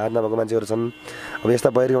नभएको हात नभएको मान्छेहरू छन्। अब यस्ता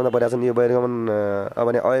बहिर्गमन परेका छन्। यो बहिर्गमन अब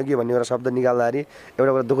भने अयोग्य भन्ने एउटा शब्द निकाल्दाखेरि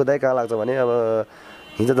एउटा कुरा दुःखदायक कहाँ लाग्छ भने, अब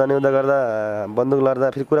हिजो जनयुद्ध गर्दा बन्दुक लड्दा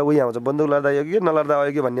फेरि कुरा उही आउँछ, बन्दुक लड्दा योग्य नलड्दा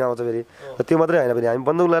अयोग्य भन्ने आउँछ फेरि। त्यो मात्रै होइन, फेरि हामी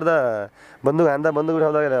बन्दुक लड्दा बन्दुक हान्दा बन्दुक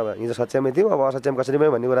उठाउँदाखेरि अब हिजो सच्यामै थियौँ, अब असच्याम कसरी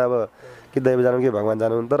भयो भन्ने कुरा अब कि दैव जानु कि भगवान्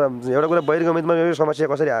जानु। तर एउटा कुरा बहिर्गमितमा यो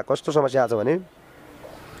समस्या कस्तो समस्या आएको छ भने,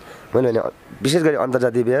 मैले भने विशेष गरी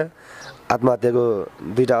अन्तर्जातीय बिहा आत्महत्याको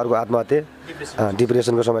दुईटा अर्को आत्महत्या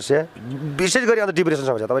डिप्रेसनको समस्या विशेष गरी अन्त डिप्रेसन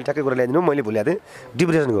समस्या तपाईँले ठ्याक्कै कुरा ल्याइदिनु मैले भुलेको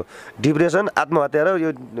थिएँ डिप्रेसन आत्महत्या र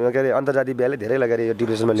यो के अरे अन्तर्जातीय बिहाले धेरैलाई गरी यो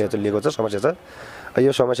डिप्रेसनमा लिएको छ समस्या छ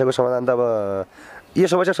यो समस्याको समाधान त अब यो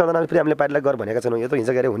समस्याको समाधान फेरि हामीले पार्टीलाई गर भनेका छैनौँ यो त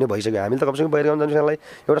हिजो गएर हुने भइसक्यो हामीले त कमसेकम बहिर्गम जनसङ्ख्यालाई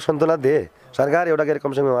एउटा सन्तुलन दिए सरकार एउटा के अरे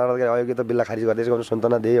कमसेकम उहाँहरूलाई अयोग्य त बिल्ला खारिज गर्दैछ कमसेकम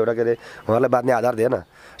सन्तुलन दिए एउटा के अरे उहाँहरूलाई बाँध्ने आधार दिएन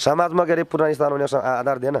समाजमा के अरे पूर्ण स्थान हुने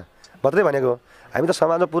आधार दिएन मात्रै भनेको हामी त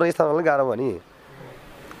समाजमा पूर्ण स्थान हुनलाई गाह्रो भयो नि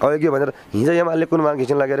अयोग्य भनेर हिजो एमाले कुन मान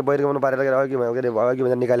घिच्न लागेर बहिर्गमन पारेर अयोग्य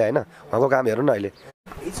भनेर निकाले होइन उहाँको काम हेर्नु न अहिले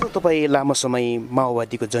हिजो तपाईँ लामो समय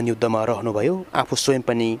माओवादीको जनयुद्धमा रहनुभयो आफू स्वयं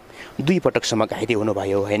पनि 2 पटकसम्म घाइते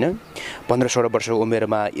हुनुभयो होइन 15-16 वर्षको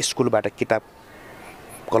उमेरमा स्कुलबाट किताब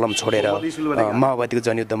कलम छोडेर माओवादीको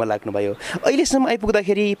जनयुद्धमा लाग्नुभयो अहिलेसम्म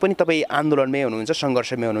आइपुग्दाखेरि पनि तपाईँ आन्दोलनमै हुनुहुन्छ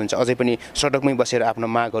सङ्घर्षमै हुनुहुन्छ अझै पनि सडकमै बसेर आफ्नो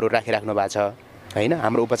मागहरू राखिराख्नु भएको छ होइन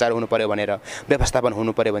हाम्रो उपचार हुनु पर्यो भनेर व्यवस्थापन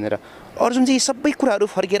हुनु पर्यो भनेर अर्जुन चाहिँ सबै कुराहरू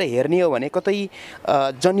फर्केर हेर्ने हो भने कतै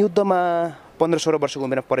जनयुद्धमा 15-16 वर्षको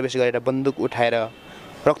उमेरमा प्रवेश गरेर बन्दुक उठाएर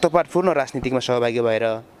रक्तपातपूर्ण राजनीतिमा सहभागी भएर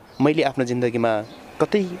मैले आफ्नो जिन्दगीमा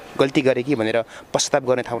कतै गल्ती गरेँ कि भनेर पश्चाताप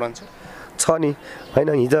गर्ने ठाउँ रहन्छ छ नि होइन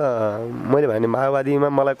हिजो मैले भने माओवादीमा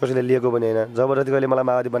मलाई कसैले लिएको पनि होइन जबरजस्ती कहिले मलाई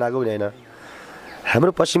माओवादी बनाएको पनि होइन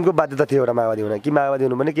हाम्रो पश्चिमको बाध्यता थियो एउटा माओवादी हुन कि माओवादी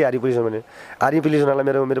हुनु भने कि आर्मी पुलिस हुनु भने आर्मी पुलिस हुनलाई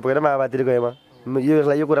मेरो पहिला माओवादीतिर गएमा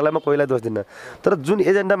यो कुरालाई म कोहीलाई दोष दिन्न तर जुन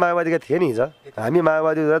एजेन्डा माओवादीका थिए नि हिजो हामी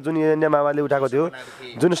माओवादी हुँदा जुन एजेन्डा माओवादीले उठाएको थियो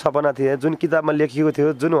जुन सपना थिए जुन किताबमा लेखिएको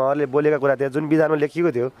थियो जुन उहाँहरूले बोलेका कुरा थिए जुन विधानमा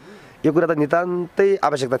लेखिएको थियो यो कुरा त नितान्तै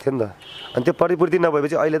आवश्यकता थियो नि त अनि त्यो परिपूर्ति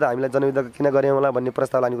नभएपछि अहिले त हामीलाई जनयुद्ध किन गऱ्यौँ होला भन्ने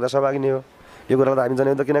प्रस्ताव लाने कुरा स्वाभाविक नै हो यो कुरालाई त हामी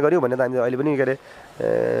जनयुद्ध किन गऱ्यौँ भन्ने त हामी अहिले पनि के अरे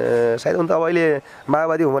सायद हुन त अब अहिले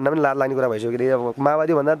माओवादी हुँदा पनि लाज लाग्ने कुरा भइसक्यो कि अब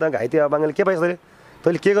माओवादी भन्दा त घाइते अपाङ्गले के पाइस्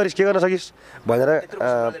तैँले के गरिस् के गर्न सकिस् भनेर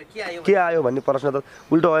के आयो भन्ने प्रश्न त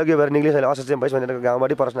उल्टो अयोग्य भएर निक्लिस अहिले असक्षम भइस् भनेर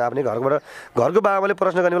गाउँबाटै प्रश्न आफ्नै घरको बाबाले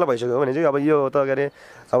प्रश्न गर्ने बेला भइसक्यो भने चाहिँ अब यो त के अरे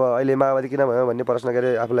अब अहिले माओवादी किन भयो भन्ने प्रश्न के अरे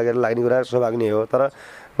आफूलाई के अरे लाग्ने कुरा स्वाभाविक नै हो तर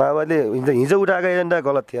माओवादीले हिजो उठाएको एजेन्डा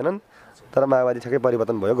गलत थिएनन् तर माओवादी ठ्याक्कै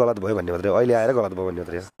परिवर्तन भयो गलत भयो भन्ने मात्रै अहिले आएर गलत भयो भन्ने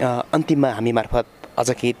मात्रै अन्तिममा हामी मार्फत अझ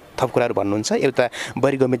केही थप कुराहरू भन्नुहुन्छ एउटा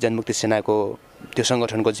बहिर्गमित जनमुक्ति सेनाको त्यो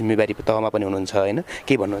सङ्गठनको जिम्मेवारी तहमा पनि हुनुहुन्छ होइन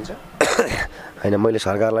के भन्नुहुन्छ होइन मैले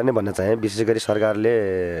सरकारलाई नै भन्न चाहेँ विशेष गरी सरकारले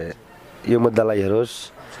यो मुद्दालाई हेरोस्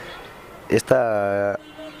यस्ता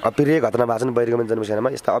अप्रिय घटना भएको छन् बहिर्गमन जनमुक्ति सेनामा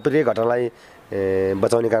यस्ता अप्रिय घटनालाई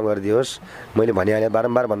बचाउने काम गरिदियोस् मैले भनिहालेँ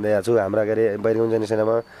बारम्बार भन्दै आएको छु हाम्रा के अरे बहिर्गमन जनमुक्ति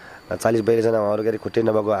सेनामा 40-42 जना उहाँहरू के अरे खुट्टै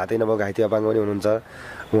नभएको हातै नभएको घाइते अपाङ्ग पनि हुनुहुन्छ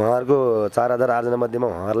उहाँहरूको 4000 आठजना मध्येमा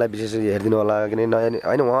उहाँहरूलाई विशेष हेरिदिनु होला किनकि नयाँ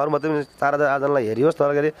होइन उहाँहरू मात्रै 4000 आठजनालाई हेरियोस्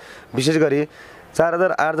तर के अरे विशेष गरी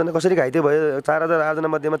 4000 आठजना कसरी घाइते भयो 4000 आठजना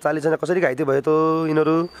मध्येमा 40 जना कसरी घाइते भयो त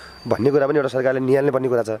यिनीहरू भन्ने कुरा पनि एउटा सरकारले निहाल्ने पर्ने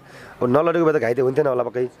कुरा छ अब नलडेको भए त घाइते हुन्थेन होला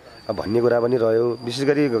पक्कै भन्ने कुरा पनि रह्यो विशेष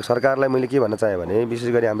गरी सरकारलाई मैले के भन्न चाहेँ भने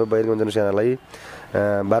विशेष गरी हाम्रो बहिर्गमन जनमुक्ति सेनालाई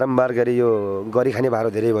बारम्बार गरी यो गरी खाने भारो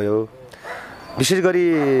धेरै भयो विशेष गरी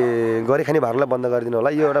गरी खाने भारोलाई बन्द गरिदिनु होला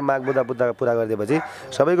यो एउटा माग बुदा पुरा गरिदिएपछि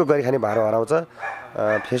सबैको गरी खाने भारो हराउँछ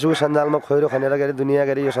फेसबुक सञ्जालमा खोइरो खनेर गरी दुनियाँ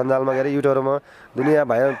गरी यो सञ्जालमा गरी युट्युबमा दुनियाँ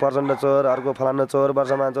भाइ प्रचण्ड चोर अर्को फलाना चोर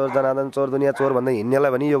वर्षमान चोर जनार्दन चोर दुनियाँ चोर भन्दै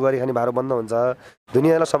हिँड्नेलाई पनि यो गरी खाने भारो बन्द हुन्छ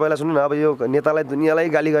दुनियाँलाई सबैलाई सुन्नु न अब यो नेतालाई दुनियाँलाई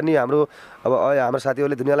गाली गर्ने हाम्रो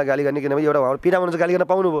साथीहरूले दुनियाँलाई गाली गर्ने किनभने एउटा उहाँहरू पिरामा गाली गर्न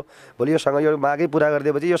पाउनुभयो भोलि यो मागै पुरा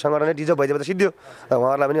गरिदिएपछि यो सङ्गठनै डिजर्भ भइदिएपछि सिद्धो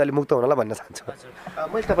उहाँहरूलाई पनि अलिक मुक्त हुनलाई भन्न चाहन्छु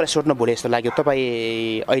मैले तपाईँलाई सोध्न भोलि जस्तो लाग्यो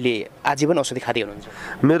तपाईँ अहिले आजीवन औषधि खाँदै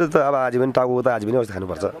हुनुहुन्छ मेरो त अब आजीवन टाउको त आजीवन औषधि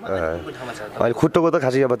खानुपर्छ अहिले खुट्टोको त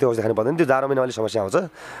खासै अब त्यो औषधि खानु पर्दैन त्यो जाडो महिना अलिक समस्या आउँछ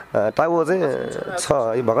टाउको चाहिँ छ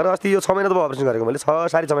भर्खर अस्ति यो 6 महिना त अपरेसन गरेको मैले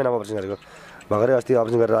 6.5 महिनामा अपरेसन गरेको भर्खरै अस्ति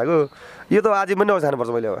अपरेसन गरेर आएको यो त आजीवन नै औषधि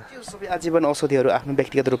खानुपर्छ मैले अब सबै आजीवन औषधिहरू आफ्नो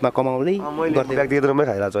व्यक्तिगत रूपमा कमाउँदै व्यक्तिगत रूपमै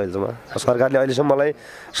खाइरहेको छु अहिलेसम्म सरकारले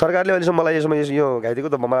अहिलेसम्म मलाई यसमा यो घाइतेको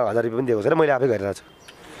त मलाई 1000 रुपियाँ पनि दिएको छैन मैले आफै गरिरहेको छु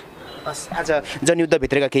आज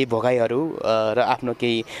जनयुद्धभित्रका केही भोगाइहरू र आफ्नो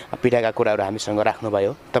केही पीडाका कुराहरू हामीसँग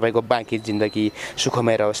राख्नुभयो तपाईँको बाँकी जिन्दगी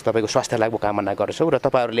सुखमय रहोस् तपाईँको स्वास्थ्य लागु कामना गर्छौँ र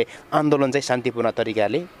तपाईँहरूले आन्दोलन चाहिँ शान्तिपूर्ण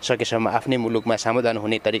तरिकाले सकेसम्म आफ्नै मुलुकमा समाधान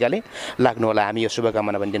हुने तरिकाले लाग्नु होला हामी यो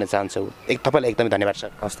शुभकामना पनि दिन चाहन्छौँ तपाईँलाई एकदमै धन्यवाद सर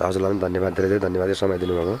हस् हजुरलाई पनि धन्यवाद धेरै धेरै धन्यवाद समय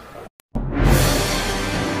दिनुभएको